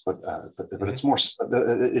produce, but mhm, it's more,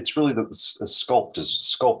 it's really sculpt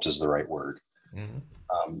is the right word. mhm,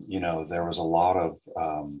 There was a lot of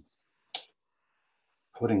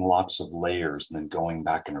putting lots of layers and then going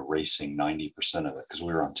back and erasing 90% of it because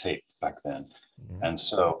we were on tape back then. mhm, And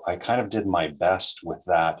so I kind of did my best with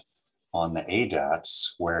that on the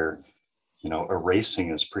ADATs where,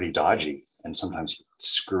 erasing is pretty dodgy and sometimes you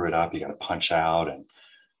screw it up, you got to punch out. And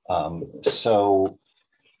so,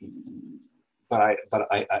 but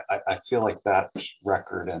I feel like that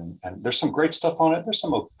record and there's some great stuff on it. There's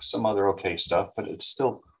some other okay stuff, but it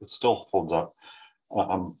still holds up.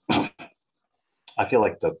 Um, I feel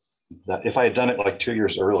like that if I had done it like 2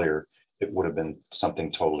 years earlier, it would have been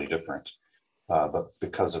something totally different. But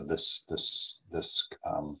because of this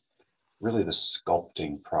really the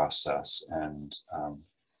sculpting process and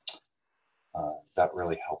that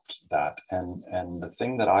really helped that. And the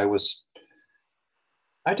thing that I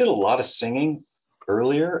did a lot of singing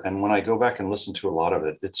earlier, and when I go back and listen to a lot of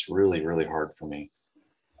it, it's really really hard for me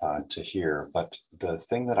to hear. But the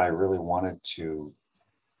thing that I really wanted to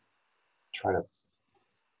try to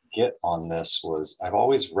get on this was I've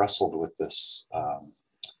always wrestled with this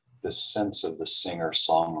sense of the singer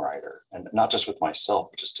songwriter, and not just with myself,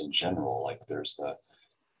 but just in general. Like there's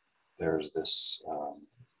this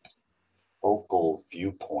vocal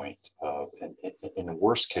viewpoint of, in the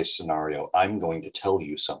worst case scenario, I'm going to tell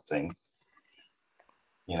you something,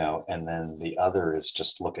 and then the other is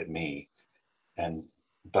just look at me. And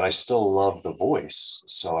but I still love the voice,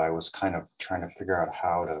 so I was kind of trying to figure out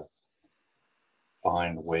how to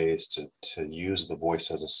find ways to use the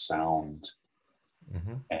voice as a sound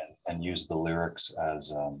mhm. and use the lyrics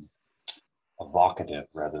as evocative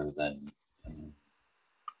rather than um,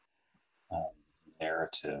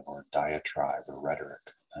 narrative or diatribe or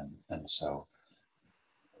rhetoric. And so,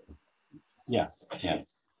 yeah, yeah.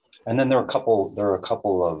 And then there are a couple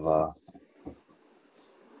of,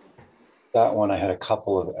 that one I had a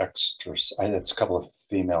couple of extras. It's a couple of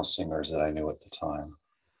female singers that I knew at the time.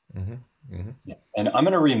 Mhm, mhm, Yeah. And I'm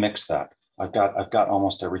going to remix that. I've got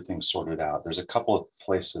almost everything sorted out. There's a couple of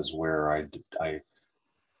places where I'm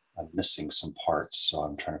missing some parts, so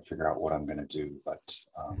I'm trying to figure out what I'm going to do. But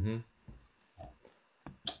mhm.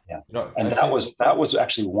 yeah, No, and I that think. was that was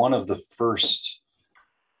actually one of the first.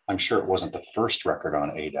 I'm sure it wasn't the first record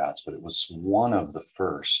on ADATs, but it was one of the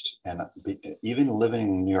first. And even living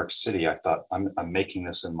in New York City, I thought I'm making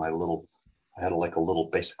this in my little. I had like a little,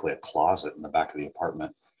 basically a closet in the back of the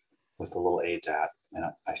apartment with a little ADAT, and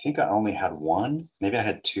I think I only had one. Maybe I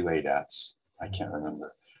had two ADATs. I can't Mhm,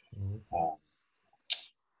 remember. mhm, Um,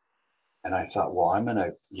 and I thought, well, I'm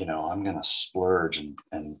gonna splurge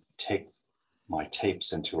and take my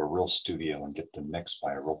tapes into a real studio and get them mixed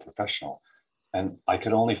by a real professional. And I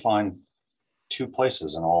could only find two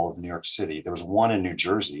places in all of New York City. There was one in New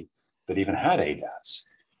Jersey that even had ADATs,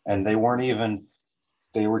 and they mhm, weren't even.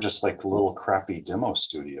 They were just like little crappy demo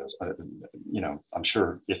studios. I'm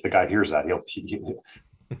sure if the guy hears that,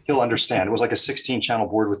 he'll understand. It was like a 16 channel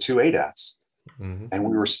board with two ADATs, mhm. and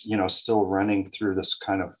we were still running through this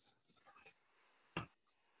kind of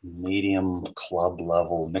medium club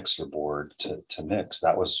level mixer board to mix.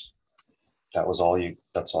 That was all you.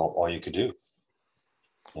 That's all you could do.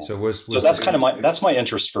 Yeah. So was So was that's kind David? of my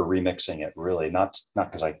interest for remixing it. Really, not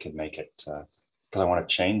because I could make it because I want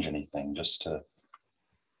to change anything, just to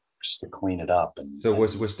clean it up So and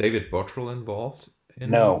was David Bottrell involved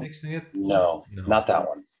in no, mixing it? no, No. not that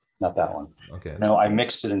one. not that one. Okay. No, I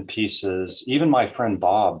mixed it in pieces. Even my friend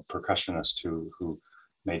Bob, percussionist who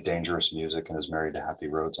made dangerous music and is married to Happy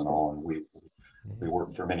Rhodes and all, and we Mhm.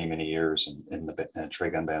 worked for many years in the Trey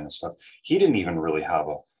Gunn band and stuff. He didn't even really have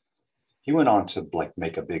a. He went on to like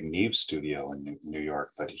make a big Neve studio in New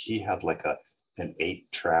York, but he had like an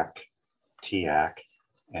 8-track TAC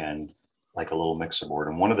and like a little mixer board,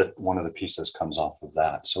 and one of the pieces comes off of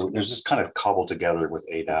that. So there's just kind of cobbled together with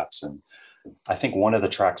ADATs, and I think one of the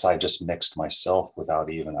tracks I just mixed myself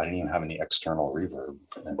without even I didn't even have any external reverb,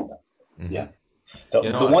 and Mhm. yeah. The,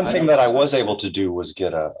 You know, the one I thing that I was able to do was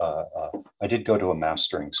get I did go to a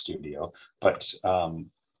mastering studio, but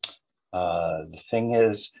the thing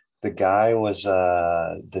is, the guy was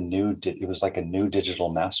it was like a new digital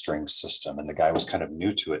mastering system, and the guy was kind of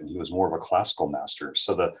new to it, and he was more of a classical master.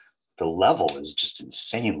 So the level is just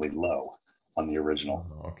insanely low on the original.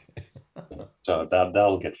 oh, okay. So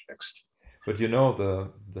that'll get fixed. But you know,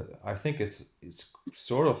 the I think it's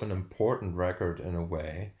sort of an important record in a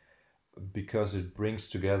way because it brings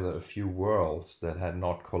together a few worlds that had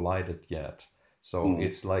not collided yet. So Mm,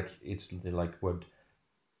 it's like what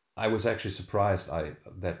I was actually surprised I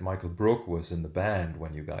that Michael Brook was in the band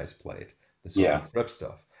when you guys played the Sylvan yeah, Fripp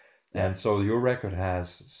stuff. yeah, And so your record has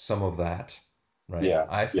some of that, right? yeah,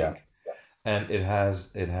 I yeah. think. And it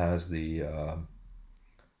has the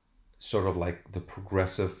sort of like the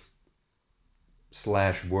progressive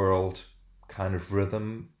slash world kind of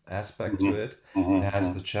rhythm aspect to Hmm. it. It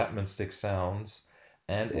has Hmm. the Chapman stick sounds,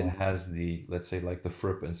 and it Hmm. has the, let's say, like the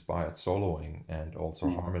Fripp inspired soloing and also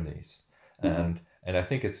harmonies. Hmm. And I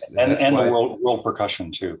think it's that's And the why it's, world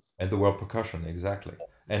percussion too. and the world percussion exactly.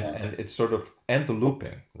 Yeah, And it's sort of, and the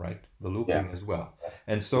looping, right? The yeah, looping as well.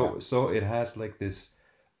 And yeah. so it has like this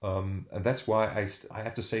and that's why I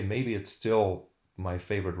have to say maybe it's still my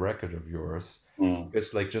favorite record of yours. Mm,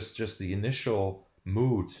 It's like just the initial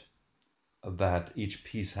mood that each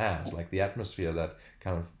piece has, like the atmosphere that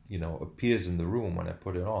kind of appears in the room when I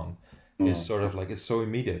put it on, is mm, sort of like it's so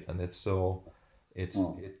immediate and it's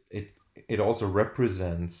mm, it also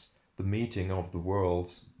represents the meeting of the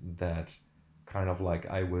worlds that kind of like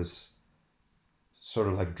I was sort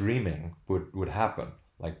of like dreaming would happen,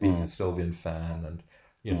 like being a mm, Sylvian fan and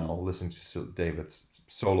mm, listening to David's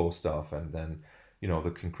solo stuff and then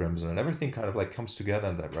the King Crimson and everything kind of like comes together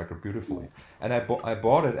in that record beautifully. mm. And I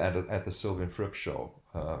bought it at the Sylvian Fripp show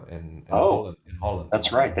in Oh, Holland in Holland.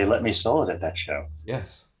 that's right. They let me sell it at that show.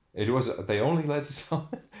 Yes, it was. They only let us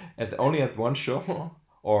only at one show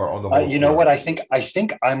or on the whole You know tour. what? I think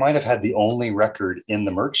I might have had the only record in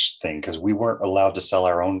the merch thing because we weren't allowed to sell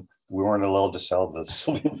our own. We weren't allowed to sell the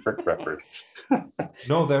Sylvian Frick record.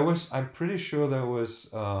 No, there was. I'm pretty sure there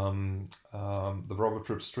was the Robert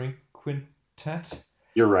Fripp String Quintet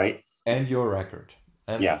You're right. and your record,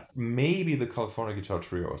 and Yeah, maybe the California Guitar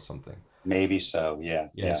Trio or something. maybe so. Yeah,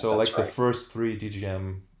 Yeah, yeah, so that's like the right. first three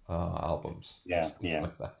DGM albums or Yeah, something yeah.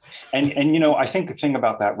 like that. And I think the thing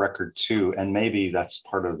about that record too, and maybe that's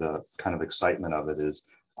part of the kind of excitement of it is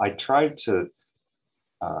I tried to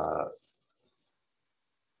uh,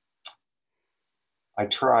 I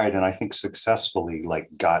tried and I think successfully like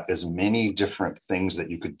got as many different things that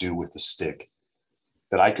you could do with the stick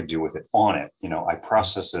that I could do with it on it. I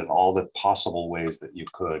processed it all the possible ways that you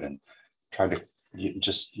could and tried to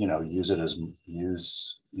just use it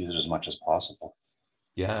as much as possible.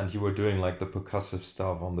 Yeah, and you were doing like the percussive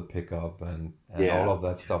stuff on the pickup and all Yeah. of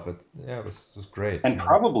that stuff. It was great. And And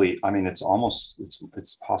probably, I mean, it's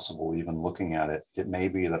possible even looking at it, it may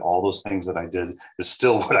be that all those things that I did is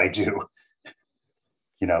still what I do,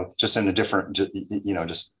 just in a different,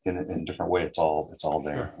 just in a different way. It's all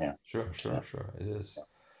there. sure, Yeah. Yeah. sure. It is.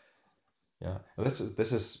 Yeah, and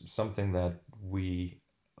this is something that we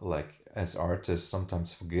like as artists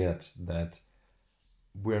sometimes forget that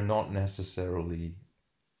we're not necessarily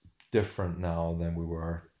different now than we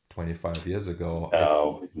were 25 years ago. It's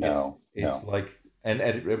No, it's no, it's no. like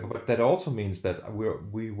but that also means that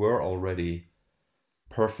we were already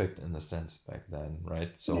perfect in a sense back then,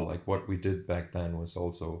 right? So Mm, like what we did back then was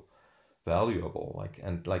also valuable. Like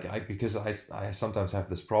and like I because I sometimes have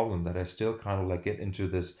this problem that I still kind of like get into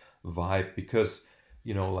this vibe because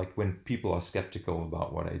like when people are skeptical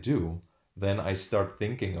about what I do, then I start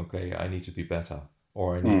thinking, okay, I need to be better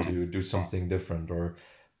or I need mm, to do something different or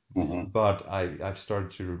mhm. but I've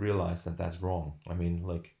started to realize that that's wrong. I mean,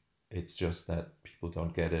 like it's just that people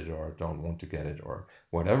don't get it or don't want to get it or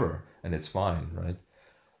whatever, and it's fine, right?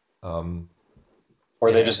 Um,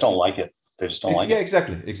 Or they yeah, just don't like it. They just don't like yeah, it.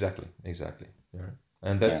 exactly. Yeah,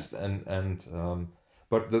 and Yeah. that's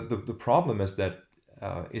but the problem is that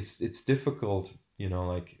it's difficult,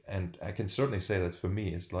 like, and I can certainly say that for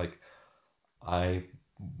me, it's like I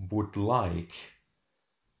would like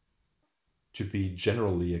to be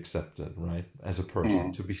generally accepted, right? As a person,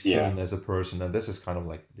 Mm. to be Yeah, seen as a person, and this is kind of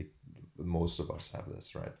like most of us have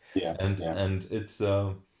this, right? yeah, yeah, And it's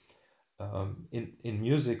in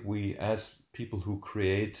music, we as people who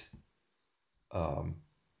create um,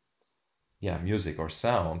 yeah, music or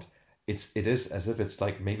sound, it is as if it's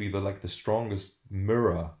like maybe the strongest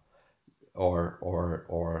mirror or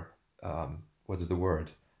what is the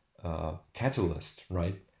word, catalyst,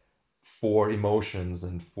 right, for emotions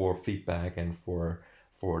and for feedback and for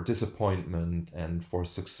disappointment and for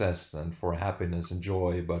success and for happiness and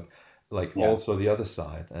joy, but like yeah. also the other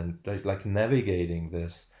side, and like navigating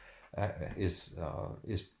this is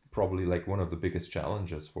probably like one of the biggest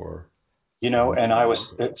challenges for And musical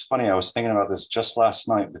artists. it's funny, I was thinking about this just last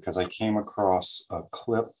night because I came across a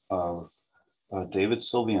clip of a David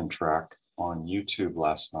Sylvian track on YouTube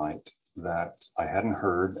last night that I hadn't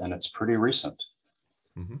heard, and it's pretty recent.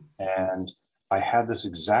 Hmm. And I had this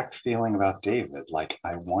exact feeling about David. Like,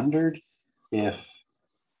 I wondered if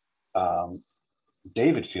um,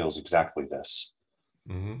 David feels exactly this.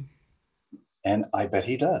 Hmm. And I bet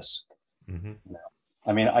he does. Hmm.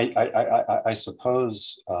 I mean, I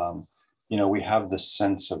suppose, we have this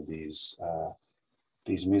sense of these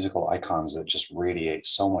musical icons that just radiate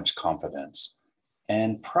so much confidence.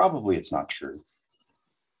 And probably it's not true,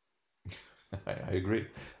 I agree.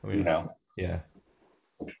 I you mean, know? yeah,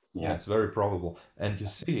 yeah, Yeah. it's very probable. And you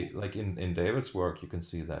see, like in David's work, you can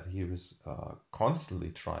see that he was constantly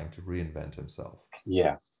trying to reinvent himself.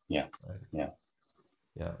 Yeah. Yeah. Right? Yeah.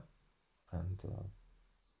 Yeah, and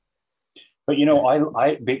But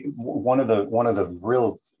one of the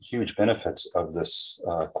real huge benefits of this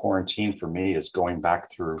quarantine for me is going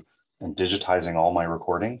back through and digitizing all my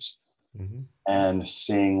recordings hmm. and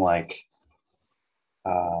seeing like,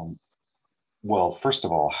 um, well, first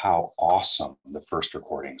of all, how awesome the first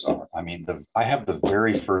recordings are. I mean, I have the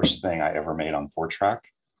very first thing I ever made on 4-track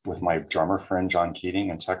with my drummer friend John Keating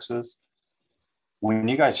in Texas. When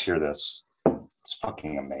you guys hear this, it's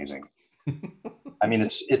fucking amazing. I mean,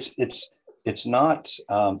 it's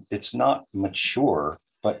not mature,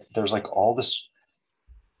 but there's like all this.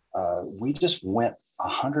 We just went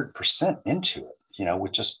 100% into it,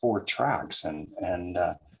 with just 4 tracks, and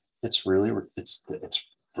it's really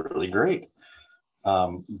great.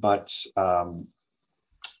 But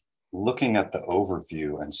looking at the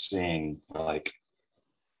overview and seeing like,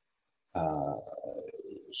 uh,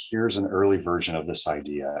 here's an early version of this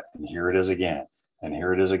idea, and here it is again, and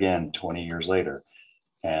here it is again 20 years later,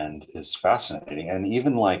 and is fascinating. And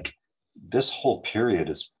even like this whole period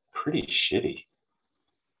is pretty shitty.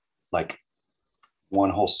 Like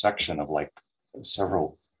one whole section of like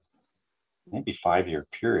several, maybe 5-year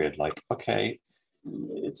period. Like, okay,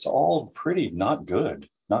 it's all pretty not good.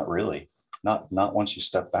 Not really. Not once you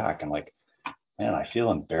step back and like, man, I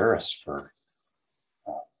feel embarrassed for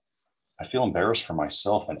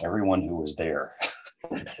myself and everyone who was there.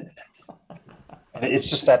 And it's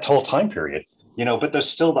just that whole time period, but there's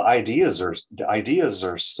still the ideas are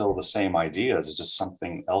still the same ideas. It's just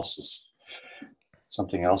something else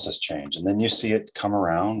has changed. And then you see it come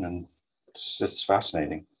around, and it's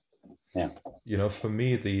fascinating. Yeah. For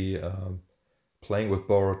me, the playing with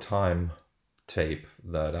borrowed time tape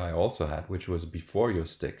that I also had, which was before your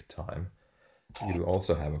stick time, you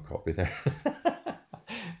also have a copy there.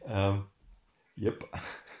 um, yep.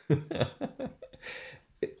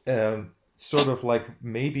 Sort of like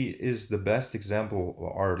maybe is the best example,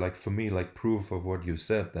 or like for me, like proof of what you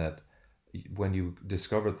said, that when you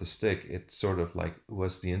discovered the stick, it sort of like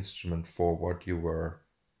was the instrument for what you were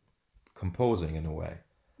composing in a way.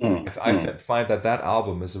 Mm, I mm. find that that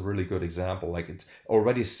album is a really good example. Like it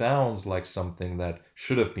already sounds like something that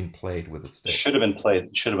should have been played with a stick. Should have been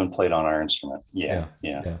played on our instrument. Yeah, Yeah,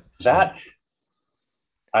 yeah. yeah, yeah. That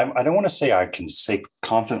I don't want to say I can say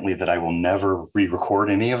confidently that I will never re-record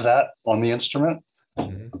any of that on the instrument,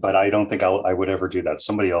 Hmm. but I don't think I would ever do that.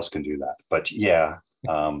 Somebody else can do that. But yeah,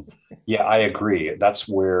 yeah, I agree. That's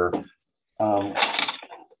where. Um,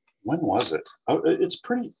 when was it? Oh, it's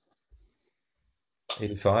pretty.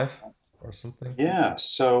 85 or something. Yeah.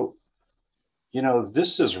 So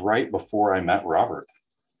this is right before I met Robert.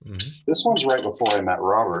 Hmm. This one's right before I met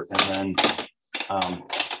Robert, and then um,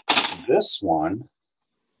 this one,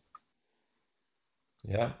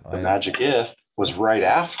 Yeah, the I Magic If, was right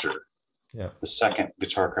after yeah. the second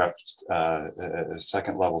Guitarcraft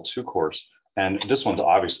second level 2 course, and this one's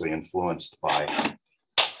obviously influenced by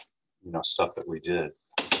stuff that we did.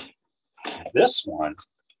 This one,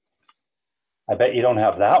 I bet you don't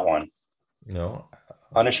have that one. No.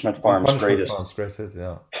 Punishment Oh, Farm's Punishment greatest. Farms, greatest hits,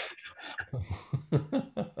 yeah.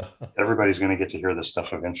 Ever everybody's going to get to hear this stuff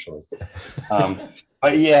eventually. Um,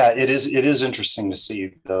 but yeah, it is interesting to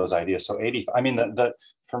see those ideas. So 80, I mean, the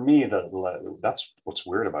for me, that's what's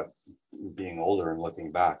weird about being older and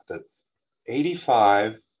looking back, that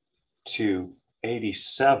 85 to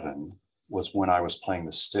 87 was when I was playing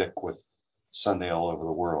the stick with Sunday All Over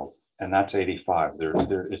the World. And that's 85.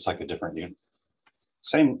 It's like a different unit.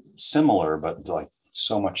 Similar, but like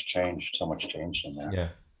so much changed in there.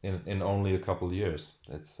 Yeah, in only a couple of years.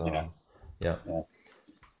 It's Yeah. yeah, Yeah.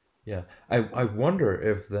 yeah. I wonder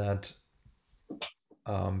if that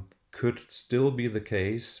could still be the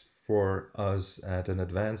case for us at an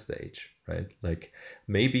advanced age, right? Like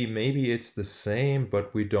maybe it's the same,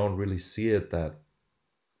 but we don't really see it that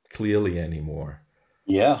clearly anymore.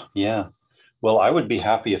 Yeah. Yeah. Well, I would be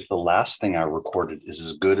happy if the last thing I recorded is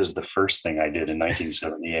as good as the first thing I did in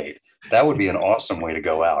 1978. That would be an awesome way to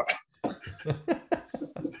go out.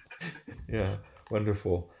 Yeah,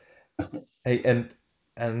 wonderful. Hey,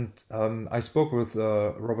 and I spoke with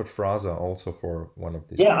Robert Fraser also for one of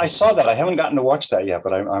these Yeah, I saw podcasts. that. I haven't gotten to watch that yet,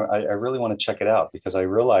 but I really want to check it out because I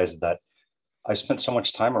realized that I spent so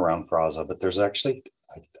much time around Fraza, but there's actually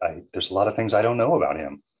there's a lot of things I don't know about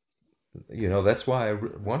him. That's why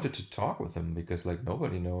wanted to talk with him, because like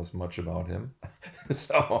nobody knows much about him.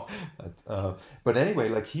 So but anyway,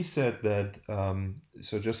 like he said that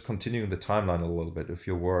so just continuing the timeline a little bit of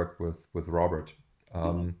your work with Robert. Mhm.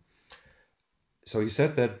 um, so he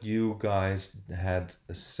said that you guys had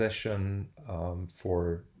a session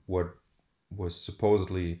for what was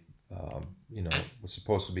supposedly was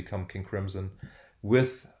supposed to become King Crimson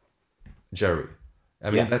with Jerry. I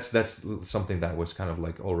mean, Yeah, that's something that was kind of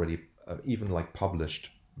like already even like published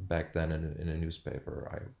back then in a newspaper,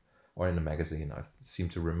 or in a magazine. I seem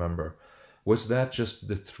to remember. Was that just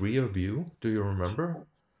the three of you? Do you remember?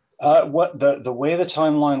 what the way the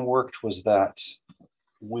timeline worked was that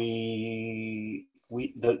the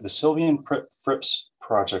Sylvian Frips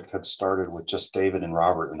project had started with just David and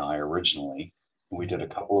Robert and I originally. We did a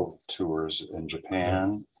Mhm. couple of tours in Yeah.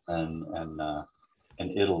 Japan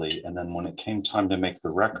and Italy, and then when it came time to make the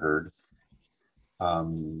record,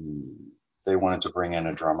 they wanted to bring in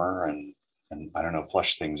a drummer and I don't know,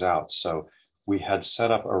 flesh things out. So we had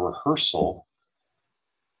set up a rehearsal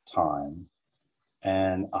time,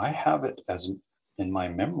 and I have it as in my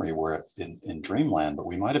memory where in Dreamland, but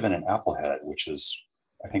we might have been in Applehead, which is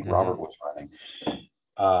I think Hmm. Robert was running.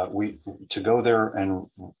 We to go there and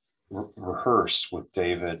rehearse with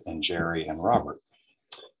David and Jerry and Robert,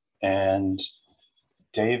 and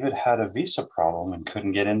David had a visa problem and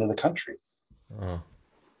couldn't get into the country. Oh.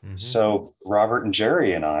 Hmm. So Robert and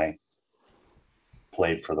Jerry and I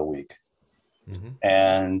played for the week. Hmm.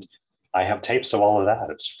 And I have tapes of all of that.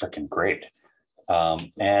 It's freaking great.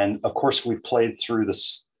 And of course, we played through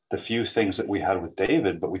the few things that we had with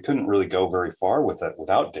David, but we couldn't really go very far with it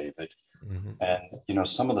without David. Hmm. And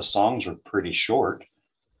some of the songs were pretty short,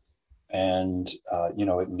 and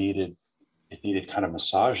it needed kind of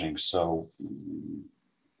massaging. So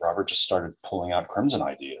Robert just started pulling out Crimson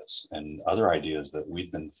ideas and other ideas that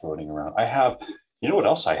we'd been floating around. I have, what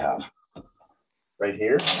else I have right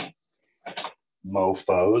here?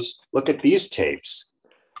 Mofos. Look at these tapes.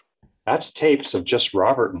 That's tapes of just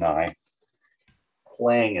Robert and I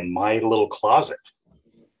playing in my little closet.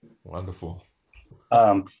 Wonderful.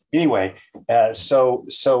 Anyway,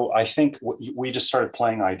 so I think we just started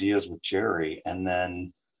playing ideas with Jerry,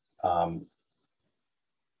 and um,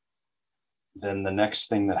 then the next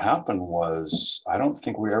thing that happened was I don't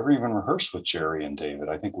think we ever even rehearsed with Jerry and David.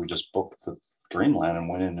 I think we just booked the Dreamland and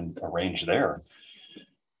went in and arranged there.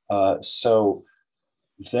 So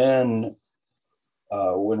then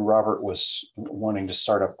when Robert was wanting to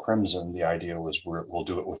start up Crimson, the idea was we'll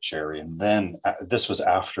do it with Jerry. And then this was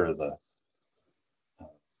after the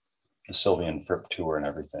Sylvian Fripp tour and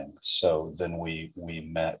everything. So then we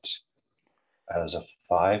met as a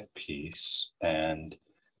 5-piece, and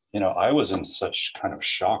I was in such kind of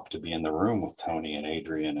shock to be in the room with Tony and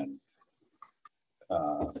Adrian and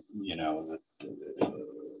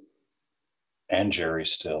and Jerry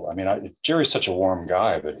still. I mean, Jerry's such a warm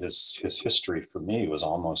guy, but his history for me was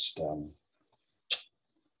almost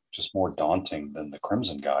just more daunting than the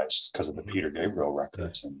Crimson guys, just because of the Hmm. Peter Gabriel Yeah.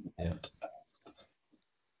 records. And, Yeah. and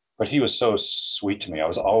but he was so sweet to me. I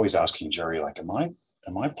was always asking Jerry, like, am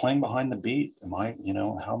I playing behind the beat? How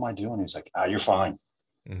am I doing? He's like, you're fine.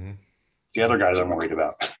 Hmm. The other guys I'm worried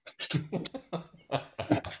about.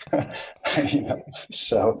 you know,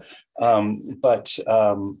 so, but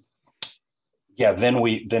yeah, then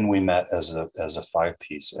we met as a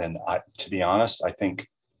 5-piece, and to be honest, I think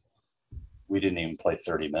we didn't even play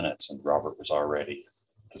 30 minutes, and Robert was already,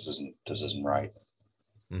 this isn't right.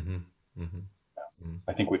 Hmm. Hmm. Hmm.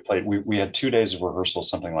 I think we played. We had 2 days of rehearsal,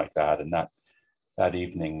 something like that, and that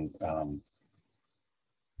evening,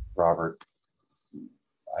 Robert,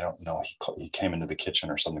 I don't know, he came into the kitchen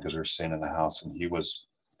or something because we were staying in the house, and he was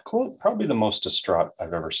probably the most distraught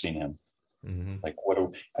I've ever seen him. Hmm. Like,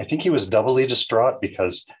 I think he was doubly distraught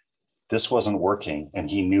because this wasn't working, and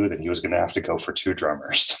he knew that he was going to have to go for two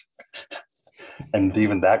drummers. And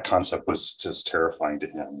even that concept was just terrifying to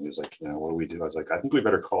him. He was like, what do we do? I was like, I think we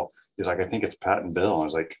better call. He's like, I think it's Pat and Bill. I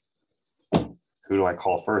was like, who do I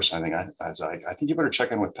call first? I was like, I think you better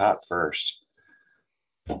check in with Pat first.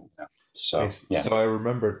 Yeah. So Yes. yeah, So I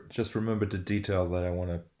remembered the detail that I want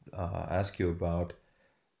to ask you about.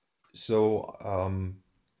 So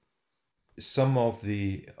some of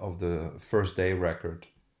the first day record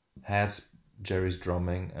has Jerry's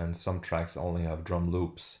drumming, and some tracks only have drum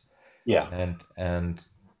loops. yeah. And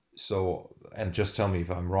so, and just tell me if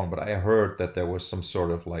I'm wrong, but I heard that there was some sort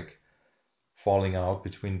of like falling out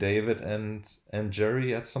between David and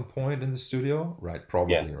Jerry at some point in the studio, right? Yeah,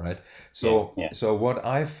 Probably, right? yeah, So yeah. so what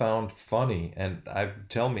I found funny, and I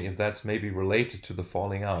tell me if that's maybe related to the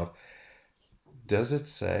falling out. Does it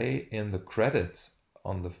say in the credits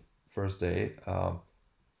on the first day,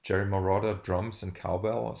 Jerry Moroder drums and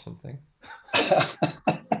cowbell or something?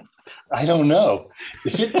 I don't know.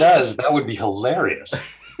 If it does, that would be hilarious.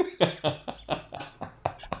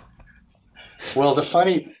 Well, the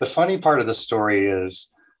funny part of the story is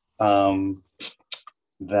um,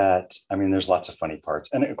 that I mean, there's lots of funny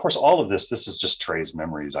parts, and of course, all of this is just Trey's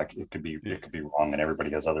memories. Yeah. It could be wrong, and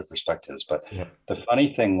everybody has other perspectives. But Yeah. the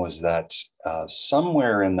funny thing was that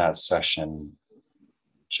somewhere in that session,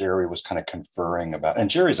 Jerry was kind of conferring about, and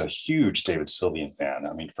Jerry's a huge David Sylvian fan.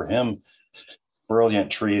 I mean, for him,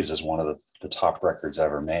 Brilliant Trees is one of the top records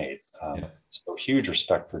ever made. Yeah. So huge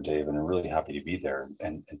respect for David, and really happy to be there.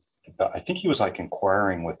 And I think he was like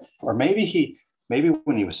inquiring with, or maybe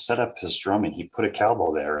when he was set up his drumming, he put a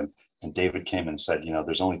cowbell there, and David came and said,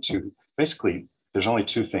 there's only two. Basically, there's only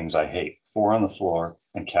two things I hate: four on the floor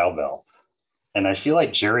and cowbell. And I feel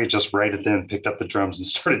like Jerry just right at then picked up the drums and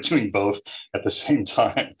started doing both at the same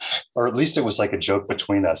time, or at least it was like a joke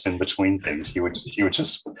between us. In between things, he would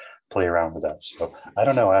just play around with that. So I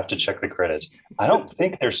don't know. I have to check the credits. I don't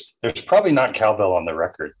think there's probably not cowbell on the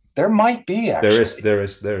record. There might be There is, actually. there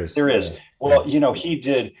is, there is. There Yeah. is. Yeah. Well,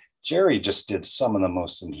 Jerry just did some of the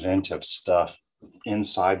most inventive stuff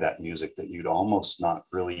inside that music that you'd almost not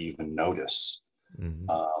really even notice. Hmm.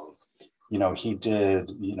 Um, he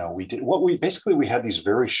did, we did what we had these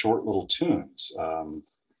very short little tunes.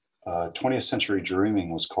 20th Century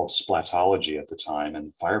Dreaming was called Splatology at the time,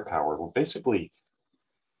 and Firepower were basically,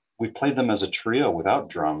 we played them as a trio without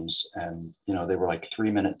drums, and, they were like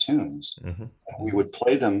 3-minute tunes. Hmm. And we Hmm. would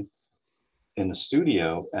play them in the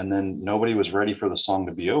studio, and then nobody was ready for the song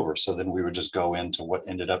to be over. So then we would just go into what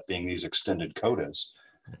ended up being these extended codas.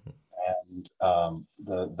 And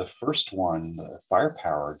the first one, the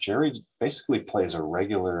Firepower, Jerry basically plays a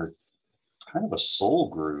regular kind of a soul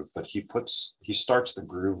groove, but he starts the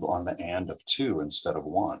groove on the and of two instead of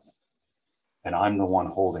one, and I'm the one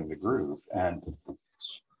holding the groove, and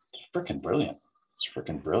it's freaking brilliant. It's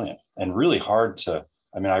freaking brilliant, and really hard to.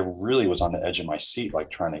 I mean, I really was on the edge of my seat,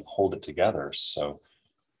 like trying to hold it together. So,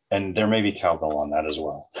 and there may be cowbell on that as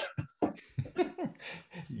well.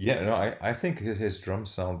 Yeah, no, I think his drums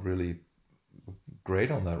sound really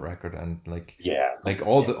great on that record, and Yeah, like yeah,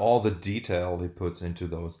 all the detail he puts into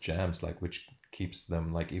those jams, like which keeps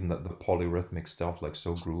them like even the polyrhythmic stuff like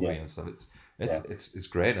so yeah, groovy and stuff. yeah. It's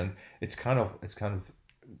great, and it's kind of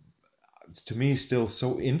to me still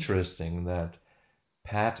so interesting that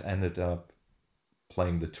Pat ended up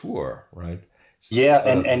playing the tour, right? Yeah,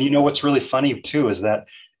 Sort of and what's really funny too is that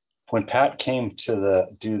when Pat came to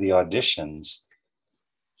do the auditions,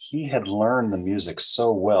 he had learned the music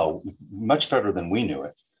so well, much better than we knew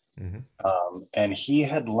it. hmm. And he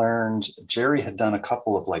had learned. Jerry had done a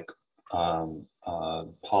couple of like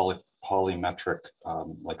polymetric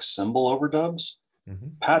like cymbal overdubs. Hmm.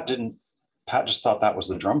 Pat didn't. Pat just thought that was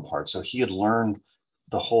the drum part, so he had learned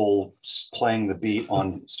the whole playing the beat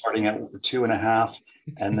on starting at 2.5,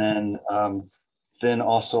 and then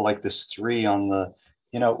also like this 3 on the,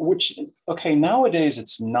 which, okay, nowadays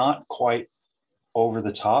it's not quite over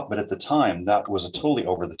the top, but at the time that was a totally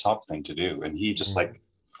over the top thing to do. And he just Hmm. like,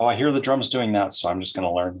 oh, I hear the drums doing that, so I'm just going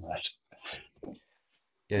to learn that.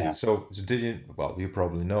 Yeah, Yeah. so did you, well, you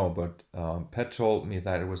probably know, but Pat told me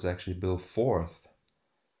that it was actually Bill Forth,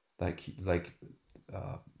 like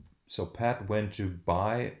uh, so Pat went to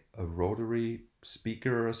buy a rotary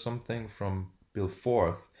speaker or something from Bill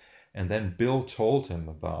Forth, and then Bill told him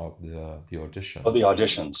about the Oh, audition. the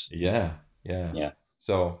auditions. Yeah, yeah. Yeah.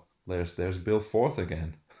 So there's Bill Forth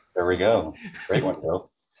again. There we go. Great one,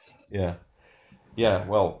 Bill. Yeah, yeah.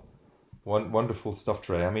 Well, wonderful stuff,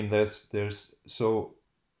 Trey. I mean, there's so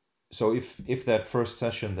if that first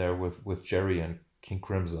session there with Jerry and King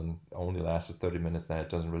Crimson only lasted 30 minutes, then it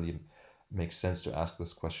doesn't really make sense to ask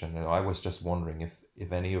this question. I was just wondering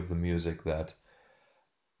if any of the music that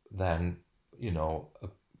then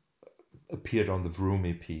appeared on the Vroom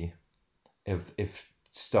EP, if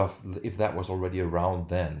that was already around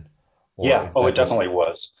then, or Yeah. if Oh, it that was. definitely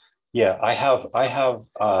was. Yeah, I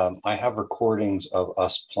have recordings of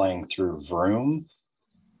us playing through Vroom.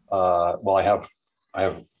 Well, I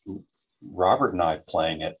have Robert and I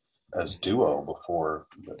playing it as duo before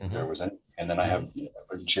there Hmm. was any, and then I have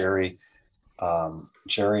Hmm. Jerry,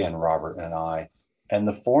 Jerry and Robert and I, and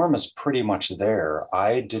the form is pretty much there.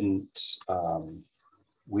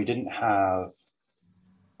 We didn't have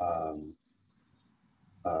um,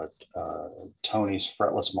 uh, uh, Tony's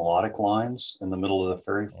fretless melodic lines in the middle of the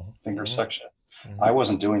fairy finger Hmm. section. Hmm. I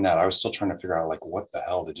wasn't doing that. I was still trying to figure out like what the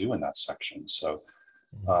hell to do in that section. So,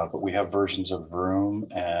 Hmm. but we have versions of Vroom,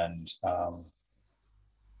 and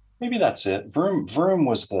maybe that's it. Vroom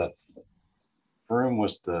was the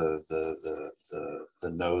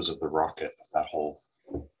nose of the rocket. That whole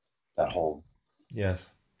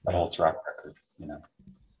Yes. that Yeah. whole track record. You know.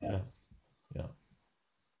 Yeah. Yeah.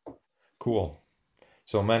 Yeah. Cool.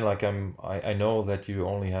 So man, like I know that you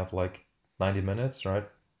only have like 90 minutes, right?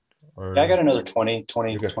 Yeah, I Or got another 20, you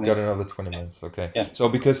 20, got 20. another 20 minutes. Okay. Yeah, So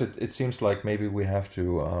because it seems like maybe we have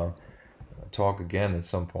to talk again at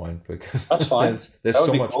some point because that's fine. there's That would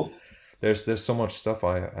so be much cool. there's so much stuff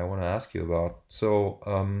I want to ask you about. So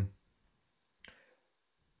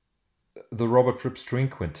the Robert Fripp String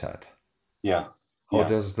Quintet, Yeah, how yeah.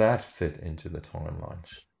 does that fit into the timeline?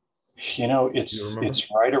 Do you remember? It's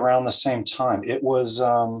right around the same time. It was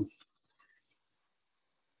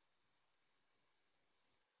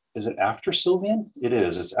is it after Sylvian? It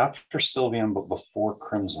is. It's after Sylvian, but before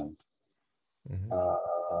Crimson. Hmm.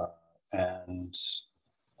 Uh, and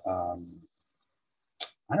um,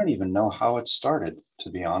 I don't even know how it started, to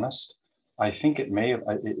be honest. I think it may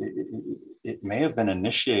have been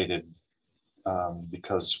initiated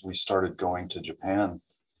because we started going to Japan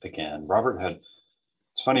again. Robert had.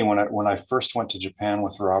 It's funny when I first went to Japan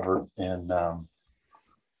with Robert and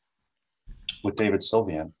with David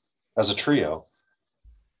Sylvian as a trio.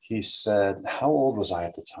 He said, "How old was I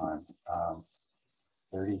at the time?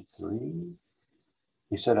 33."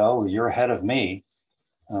 He said, "Oh, you're ahead of me."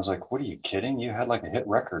 And I was like, "What are you kidding? You had like a hit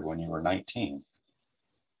record when you were 19."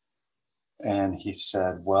 And he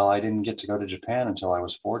said, "Well, I didn't get to go to Japan until I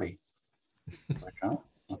was 40." I was like, "Oh,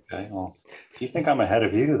 okay. Well, if you think I'm ahead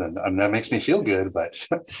of you, then that makes me feel good."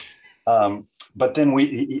 Um, but then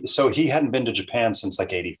so he hadn't been to Japan since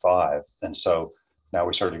like 85. And so now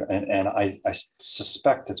we started, and I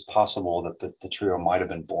suspect it's possible that the trio might have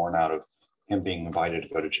been born out of him being invited to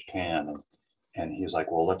go to Japan. And he was like,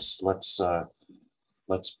 well, let's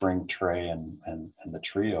bring Trey and the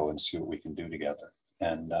trio and see what we can do together.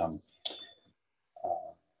 And uh,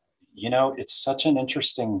 it's such an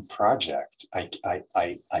interesting project.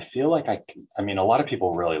 I feel like I mean, a lot of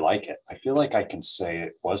people really like it. I feel like I can say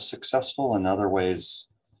it was successful. In other ways,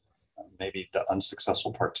 maybe the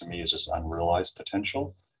unsuccessful part to me is just unrealized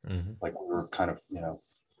potential. Hmm. Like we were kind of,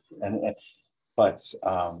 and but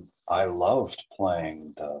I loved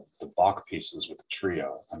playing the Bach pieces with the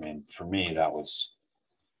trio. I mean, for me, that was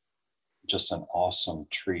just an awesome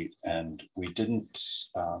treat. And we didn't,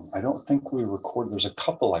 I don't think we recorded, there's a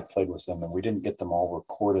couple I played with them and we didn't get them all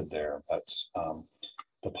recorded there, but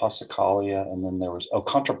the Passacaglia, and then there was,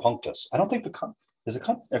 Contrapunctus. I don't think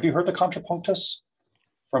have you heard the Contrapunctus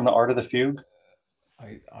from the Art of the Fugue?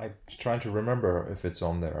 I'm trying to remember if it's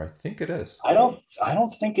on there. I think it is. I don't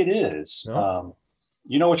think it is. No?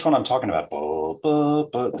 You know which one I'm talking about?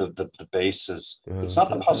 The bass is, it's Dun, not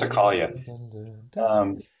the dun, dun, Passacaglia. dun, dun, dun,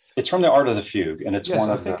 dun. It's from the Art of the Fugue, and it's Yes, one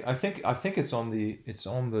I of the. think I think I think it's on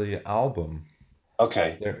the album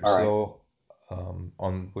Okay, there. all right, So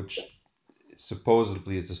on which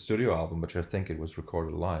supposedly is a studio album, but I think it was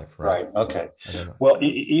recorded live, right? right, okay. I don't know. Well,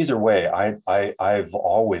 either way, I've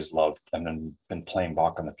always loved and been playing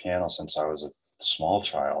Bach on the piano since I was a small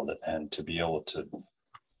child, and to be able to,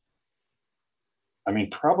 I mean,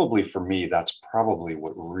 probably for me, that's probably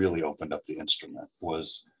what really opened up the instrument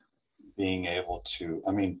was being able to.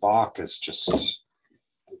 I mean, Bach is just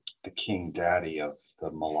the king daddy of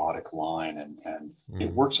the melodic line, and it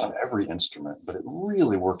Mm-hmm. works on every instrument, but it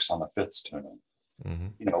really works on the fifths tuning.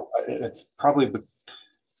 Mm-hmm. Probably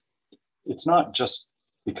it's not just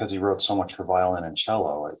because he wrote so much for violin and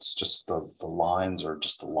cello. It's just the lines are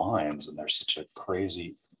just the lines, and there's such a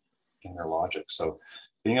crazy. in their logic. So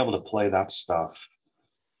being able to play that stuff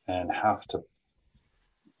and have to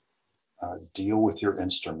deal with your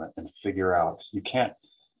instrument and figure out, you can't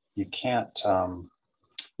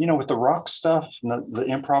with the rock stuff, the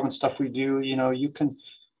improv and stuff we do,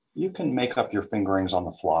 you can make up your fingerings on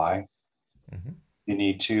the fly. Hmm. You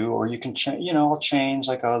need to, or you can change, I'll change,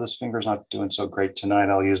 like, oh, this finger's not doing so great tonight,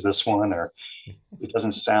 I'll use this one, or it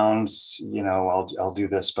doesn't sound, I'll do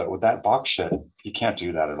this. But with that box shit, you can't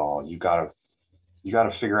do that at all. You gotta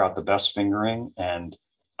figure out the best fingering and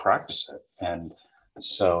practice it. And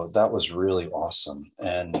so that was really awesome.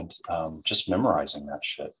 And just memorizing that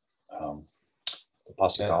shit. Um, the Yeah,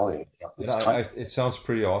 Passagali, and it's kind of, it sounds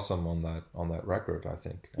pretty awesome on that record, I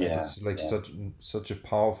think, and yeah, it's like yeah, such a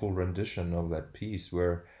powerful rendition of that piece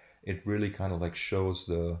where it really kind of like shows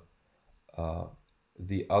uh,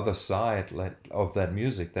 the other side like of that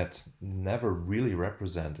music that's never really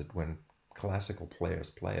represented when classical players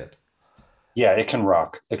play it. yeah. It can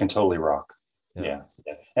rock. It can totally rock. Yeah. Yeah,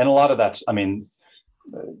 yeah. And a lot of that's, I mean,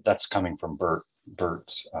 that's coming from Bert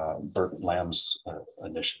Lamb's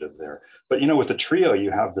initiative there. But with the trio,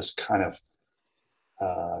 you have this kind of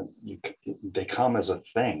you, they come as a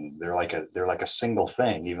thing. They're like a single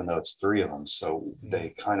thing, even though it's three of them. So Mm. they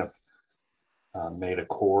kind of made a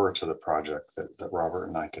core to the project that Robert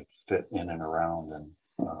and I could fit in and around, and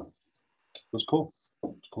it was cool. It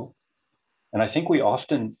was cool. And I think we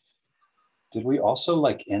often did. We also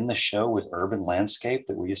like end the show with Urban Landscape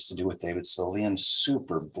that we used to do with David Sylvian,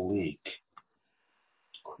 super bleak,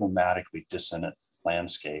 chromatically dissonant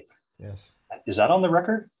landscape. Yes. Is that on the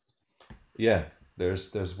record? Yeah.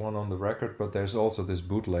 There's one on the record, but there's also this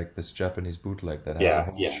bootleg, this Japanese bootleg that has a Yeah,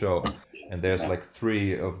 whole yeah, show, and there's yeah, like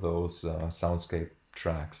three of those soundscape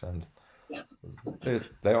tracks, and yeah.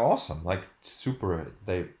 they're awesome. Like super,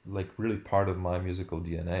 they like really part of my musical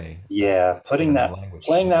DNA, Yeah, even in language.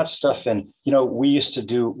 playing that stuff in, we used to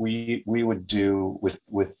do, we would do with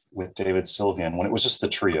David Sylvian when it was just the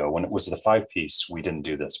trio. When it was the five piece, we didn't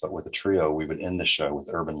do this, but with the trio, we would end the show with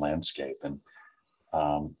Urban Landscape, and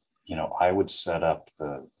I would set up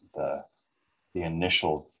the the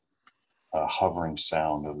initial hovering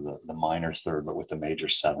sound of the minor third, but with the major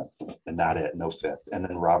seventh, and that it, no fifth. And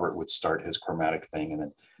then Robert would start his chromatic thing,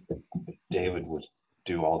 and then David would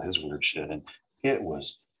do all his weird shit, and it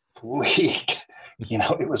was bleak.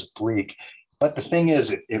 It was bleak. But the thing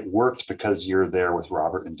is, it worked because you're there with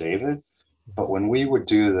Robert and David. But when we would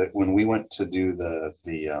do that, when we went to do the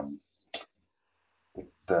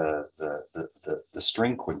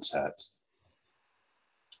string quintet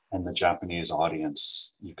and the Japanese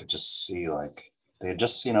audience, you could just see, like, they had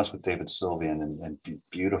just seen us with David Sylvian and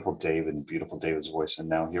beautiful David and beautiful David's voice, and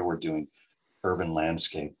now here we're doing Urban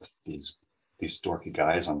Landscape with these dorky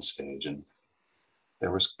guys on stage, and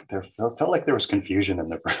there felt like there was confusion in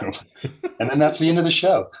the room. And then that's the end of the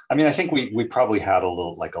show. I mean, I think we probably had a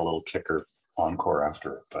little kicker encore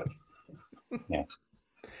after it, but yeah,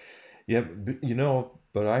 Yeah, but,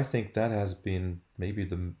 but I think that has been maybe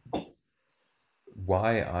the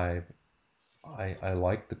why I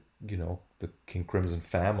like the King Crimson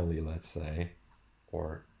family, let's say,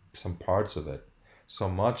 or some parts of it so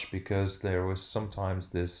much, because there was sometimes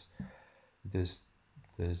this this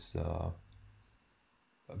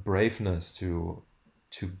braveness to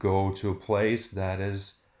go to a place that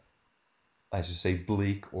is, as you say,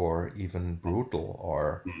 bleak or even brutal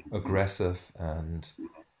or aggressive, and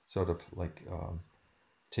sort of like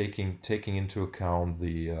taking into account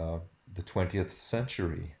the 20th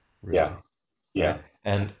century, yeah, really, yeah, right?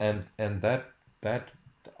 And that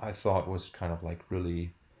I thought was kind of like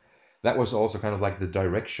really, that was also kind of like the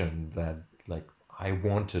direction that like I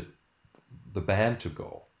wanted the band to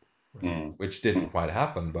go, right? mm, Which didn't mm, quite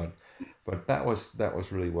happen, but that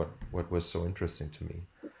was really what was so interesting to me.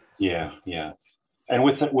 yeah, yeah. And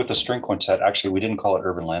with the string quintet, actually, we didn't call it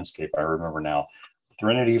Urban Landscape. I remember now,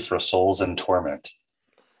 Threnody for Souls in Torment.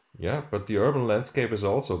 Yeah, but the urban landscape is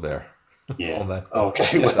also there Yeah. on that.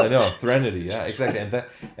 Okay. Yes, I Well, know, Threnody. Yeah, exactly,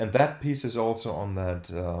 and that piece is also on that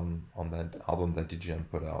album that DJM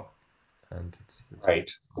put out, and it's right,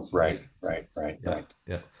 it's really, right, right, right, yeah, right.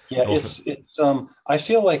 yeah. Yeah, No, it's I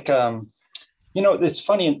feel like it's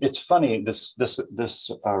funny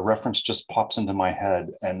this reference just pops into my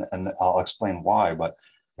head, and I'll explain why. But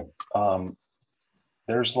um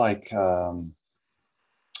there's like um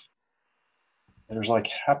there's like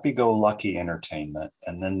happy-go-lucky entertainment,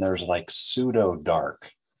 and then there's like pseudo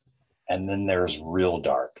dark, and then there's real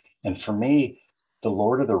dark. And for me, the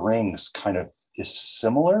Lord of the Rings kind of is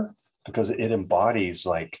similar because it embodies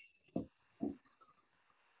like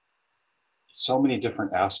so many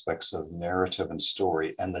different aspects of narrative and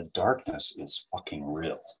story, and the darkness is fucking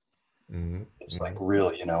real. Hmm. It's like Hmm.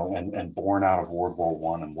 really, and born out of World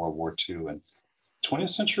War I and World War II. And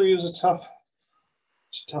 20th century is it's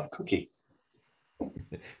a tough cookie.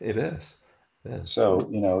 It is. It is. So,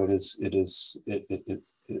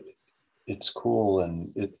 it's cool,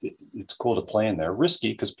 and it's cool to play in there.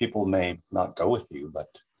 Risky because people may not go with you, but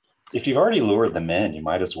if you've already lured them in, you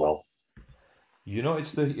might as well.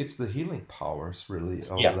 It's the healing powers really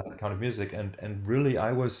of Yeah. that kind of music, and really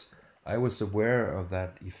I was aware of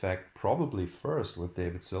that effect probably first with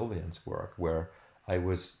David Sylvian's work, where I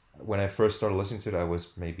was when I first started listening to it, I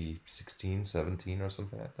was maybe 16, 17 or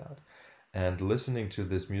something like that, and listening to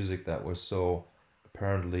this music that was so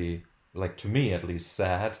apparently, like to me at least,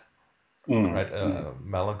 sad, Mm, right, mm.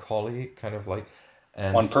 melancholy kind of like,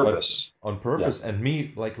 On and but purpose. on Yeah. purpose, and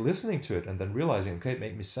me like listening to it and then realizing, okay, it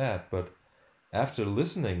made me sad, but after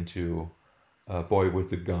listening to Boy with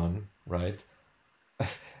the Gun, right,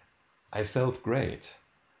 I felt great.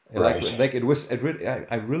 Right. Like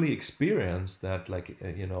I really experienced that, like,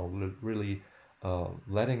 really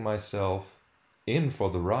letting myself in for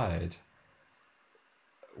the ride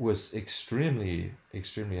was extremely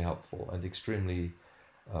helpful and extremely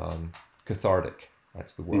um, cathartic.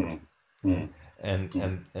 That's the word. Mm, Right? mm, And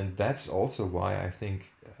mm, that's also why I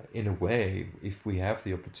think, in a way, if we have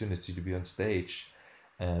the opportunity to be on stage,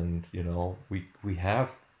 and we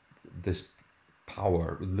have this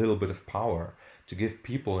power, a little bit of power, to give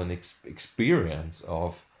people an experience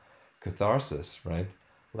of catharsis, right?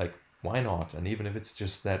 Like, why not? And even if it's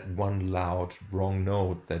just that one loud wrong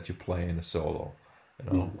note that you play in a solo,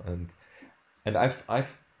 mm, and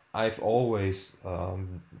I've always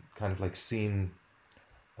kind of like seen,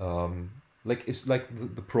 um, like it's like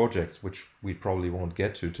the projects which we probably won't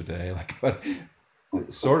get to today, like, but mm,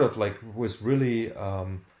 sort of like was really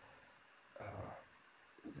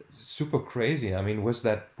super crazy. I mean, was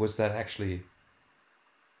that actually?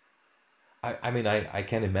 I mean, I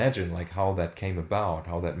can imagine like how that came about,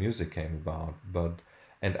 how that music came about, but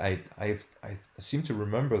and I seem to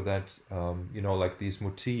remember that, like these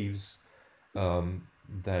motifs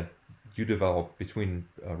that you developed between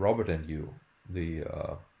Robert and you, the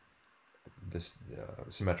this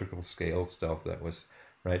symmetrical scale stuff that was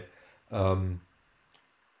right. Um,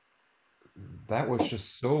 that was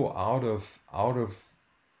just so out of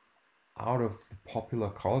the popular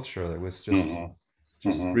culture. That was mhm,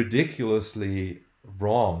 just mhm, ridiculously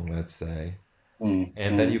wrong, let's say. mm,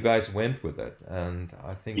 And then you mm. guys went with it, and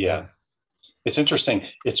I think that, Yeah. It's interesting.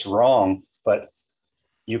 It's wrong, but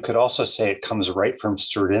you could also say it comes right from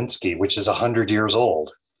Stravinsky, which is 100 years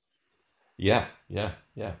old. yeah, yeah,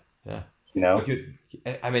 yeah, yeah. You know?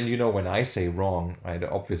 But I mean, when I say wrong, right,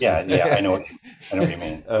 Yeah, obviously. yeah. I know what you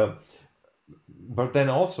mean. uh, but then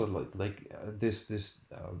also this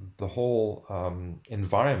the whole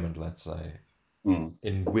environment, let's say, Mm,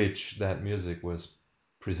 in which that music was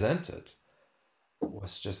presented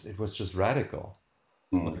was just radical.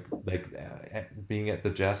 mm, Being at the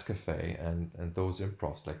jazz cafe and those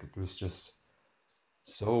improvs, like it was just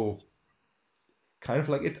so kind of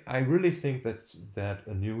like it. I really think that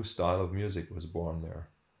a new style of music was born there,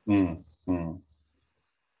 mm, mm.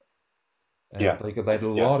 and Yeah, like that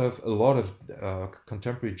yeah, a lot of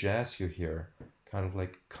contemporary jazz you hear kind of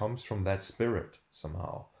like comes from that spirit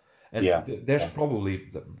somehow. And yeah, there's yeah.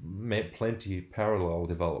 probably plenty parallel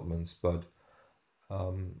developments, but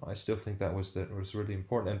I still think that was really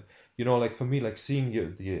important. And like for me, like seeing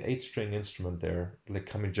the eight-string instrument there, like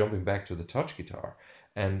coming jumping back to the touch guitar,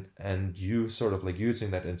 and you sort of like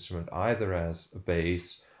using that instrument either as a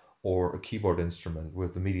bass or a keyboard instrument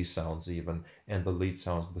with the MIDI sounds even, and the lead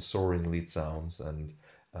sounds, the soaring lead sounds, and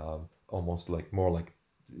almost like more like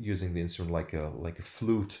using the instrument like a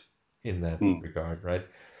flute in that Mm, regard, right?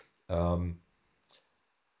 Um,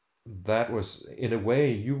 that was, in a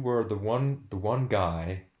way, you were the one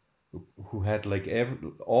guy who had like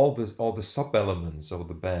all the sub elements of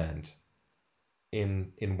the band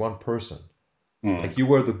in one person. mm, Like you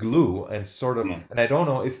were the glue, and sort of, mm, and I don't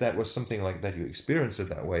know if that was something like that you experienced it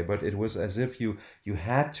that way, but it was as if you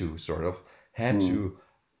had to sort of had mm. to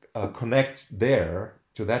connect there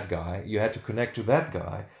to that guy, you had to connect to that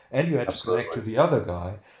guy, and you had to connect to Absolutely. the other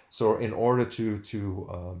guy. So in order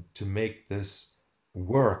to make this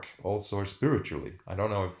work also spiritually, I don't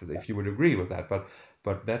know if you would agree with that,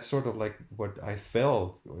 but that's sort of like what I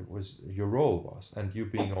felt was your role was, and you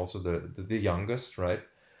being also the youngest, right?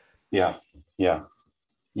 Yeah, yeah,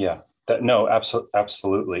 yeah. That no,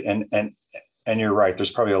 absolutely. And you're right.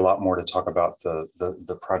 There's probably a lot more to talk about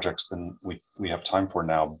the projects than we have time for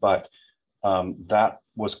now. But that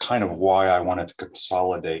was kind of why I wanted to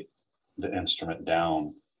consolidate the instrument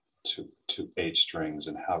down to eight strings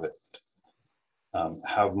and have it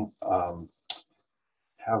have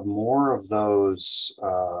have more of those.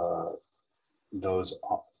 Uh,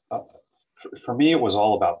 for me, it was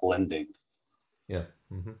all about blending, Yeah.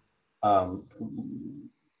 Hmm. um,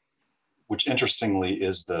 which interestingly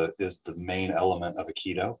is the main element of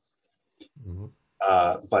Aikido. Hmm.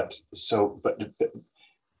 But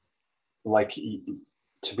like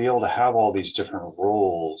to be able to have all these different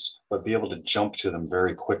roles, but be able to jump to them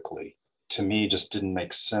very quickly, to me just didn't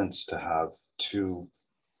make sense to have two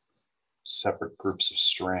separate groups of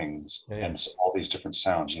strings Yeah. Yeah. and all these different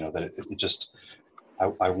sounds. You know that it just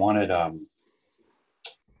I wanted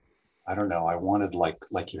I don't know, I wanted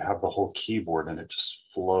like you have the whole keyboard and it just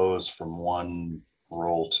flows from one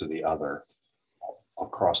role to the other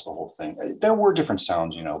across the whole thing. There were different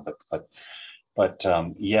sounds, you know, but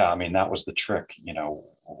yeah, I mean that was the trick, you know.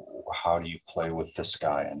 How do you play with this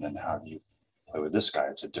guy, and then how do you play with this guy?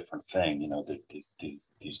 It's a different thing, you know.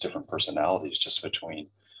 These different personalities just between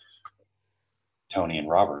Tony and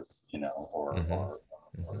Robert, you know, Hmm. Hmm.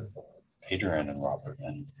 or Adrian and Robert,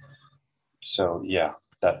 and so yeah,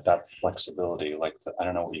 that flexibility, like I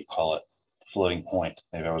don't know what you call it, floating point.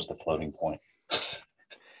 Maybe I was the floating point.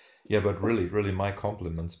 Yeah, but really, really, my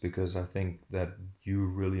compliments, because I think that you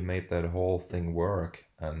really made that whole thing work,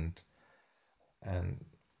 and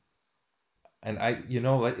and I,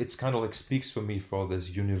 like it's kind of like speaks for me for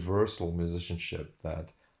this universal musicianship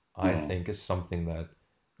that I Mm, think is something that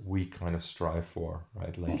we kind of strive for,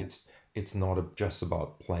 right? Like mm, it's not just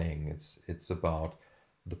about playing. It's about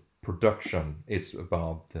the production. It's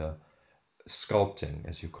about the sculpting,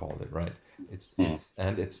 as you called it, right? It's mm, it's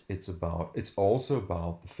and it's also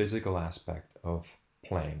about the physical aspect of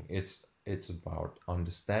playing. It's about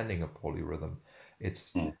understanding a polyrhythm.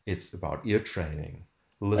 mm. It's about ear training,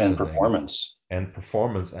 And listening, performance. and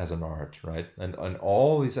performance as an art, right? And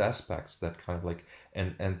all these aspects that kind of like,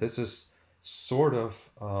 and this is sort of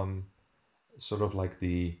like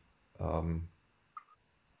the um,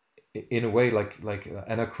 in a way like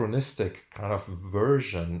anachronistic kind of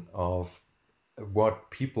version of what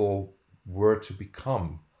people were to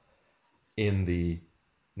become in the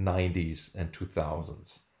 90s and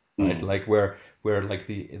 2000s, right? Mm, Like where like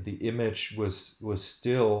the image was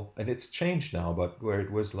still, and it's changed now, but where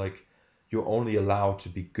it was like you're only allowed to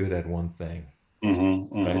be good at one thing, hmm,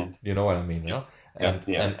 right? hmm. You know what I mean, Yeah, yeah? yeah, and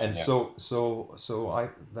yeah, and and yeah. so I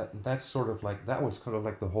that's sort of like that was kind of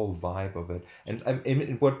like the whole vibe of it. And I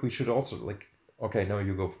mean, what we should also like, okay, no,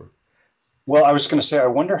 you go for it. Well, I was going to say, I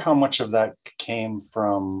wonder how much of that came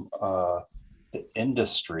from the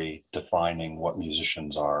industry defining what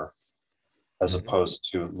musicians are, as Hmm. opposed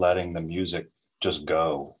to letting the music just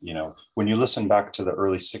go. You know, when you listen back to the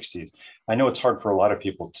early 60s, I know it's hard for a lot of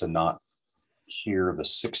people to not hear the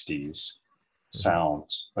 60s Hmm.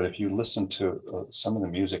 sounds, but if you listen to some of the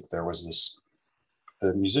music, there was this,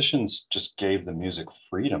 the musicians just gave the music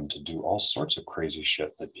freedom to do all sorts of crazy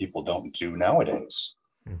shit that people don't do nowadays.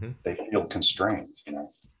 Hmm. They feel constrained, you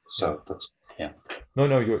know. Yeah. So that's, yeah, No,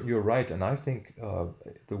 no, you're right, and I think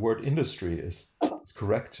the word industry is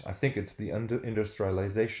correct. I think it's the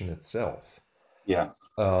industrialization itself yeah.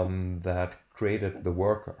 that created the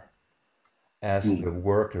worker as Mm. the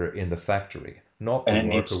worker in the factory, not the And it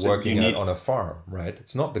worker needs to, you working need, on a farm, right?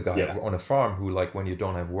 It's not the guy yeah, on a farm who, like, when you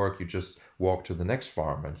don't have work, you just walk to the next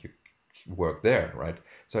farm and you work there, right?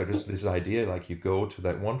 So there's this idea like you go to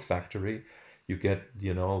that one factory, you get,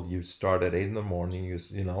 you start at 8 in the morning,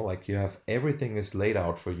 like you have everything is laid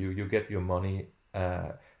out for you. You get your money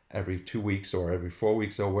every 2 weeks or every 4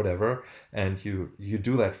 weeks or whatever, and you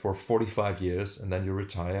do that for 45 years, and then you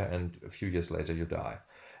retire, and a few years later you die.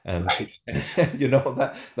 And right.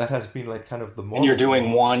 that has been like kind of the And you're model for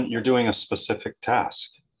doing one, you're doing a specific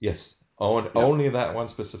task. yes, Yeah. only that one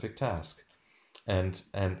specific task. And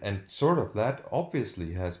sort of that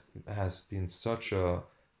obviously has been such a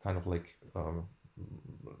kind of like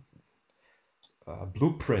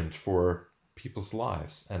blueprint for people's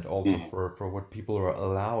lives, and also Mm. for what people are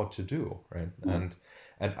allowed to do, right? Mm.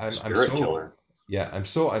 And I'm Spirit so killer. yeah, I'm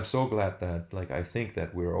so glad that, like, I think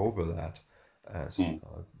that we're over that, as Mm.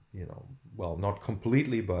 well, not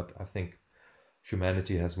completely, but I think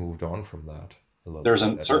humanity has moved on from that a little There's bit,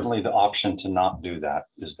 at least. certainly the option to not do that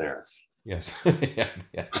is there. Yes. Yeah,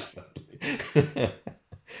 yeah, exactly.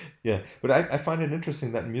 Yeah, but I find it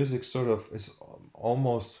interesting that music sort of is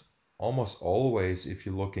almost always, if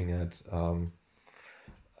you're looking at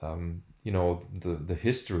the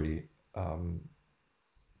history, um,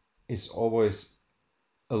 is always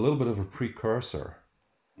a little bit of a precursor,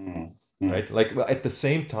 Mm. Mm. right? Like, well, at the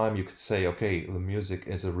same time, you could say, okay, the music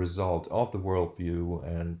is a result of the worldview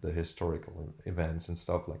and the historical events and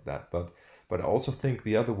stuff like that. But but I also think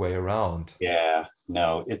the other way around. Yeah,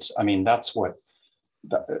 no, it's, I mean, that's what,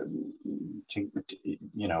 the,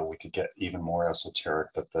 we could get even more esoteric,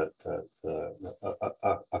 but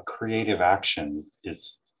a creative action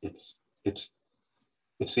is, it's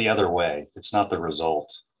the other way. It's not the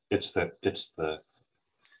result. It's yeah,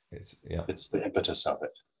 It's the impetus of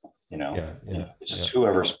it, yeah, yeah, it's yeah, just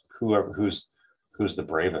whoever who's the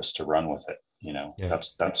bravest to run with it, yeah,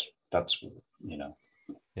 that's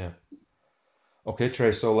yeah. Okay,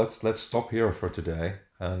 Trey. So let's stop here for today,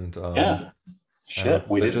 yeah, and shit,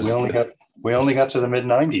 we let's did, just let's we only got to the mid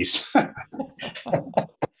 90s. yeah,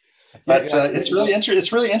 But yeah, it's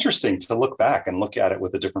really interesting to look back and look at it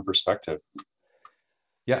with a different perspective.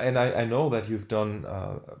 yeah. And I know that you've done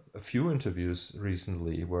a few interviews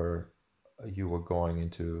recently where you were going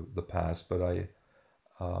into the past, but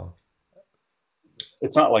uh,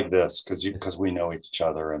 It's not like this because it, we know each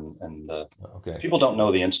other, and okay, people don't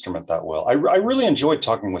know the instrument that well. I really enjoyed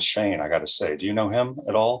talking with Shane, I got to say. Do you know him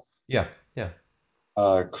at all? yeah, yeah,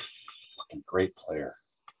 uh Fucking great player.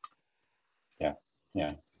 Yeah,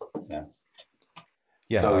 yeah, yeah.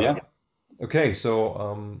 yeah. So yeah, Okay, so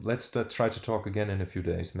let's try to talk again in a few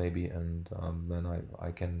days, maybe, and then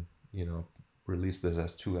I can release this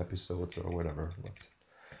as 2 episodes or whatever. Let's.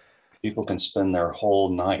 people can spend their whole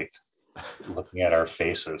night looking at our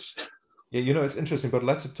faces. Yeah, it's interesting, but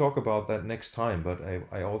let's talk about that next time. But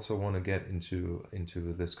I also want to get into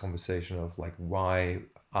this conversation of like why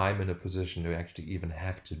I'm in a position to actually even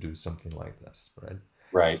have to do something like this, right?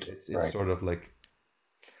 Right, It's right. sort of like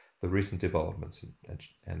the recent developments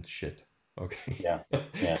and shit. Okay. Yeah,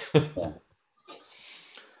 yeah, yeah.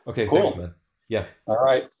 Okay, thanks, Cool. man. Yeah. All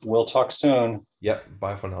right, we'll talk soon. Yeah.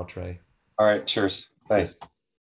 Bye for now, Trey. All right, cheers. Bye. Cheers.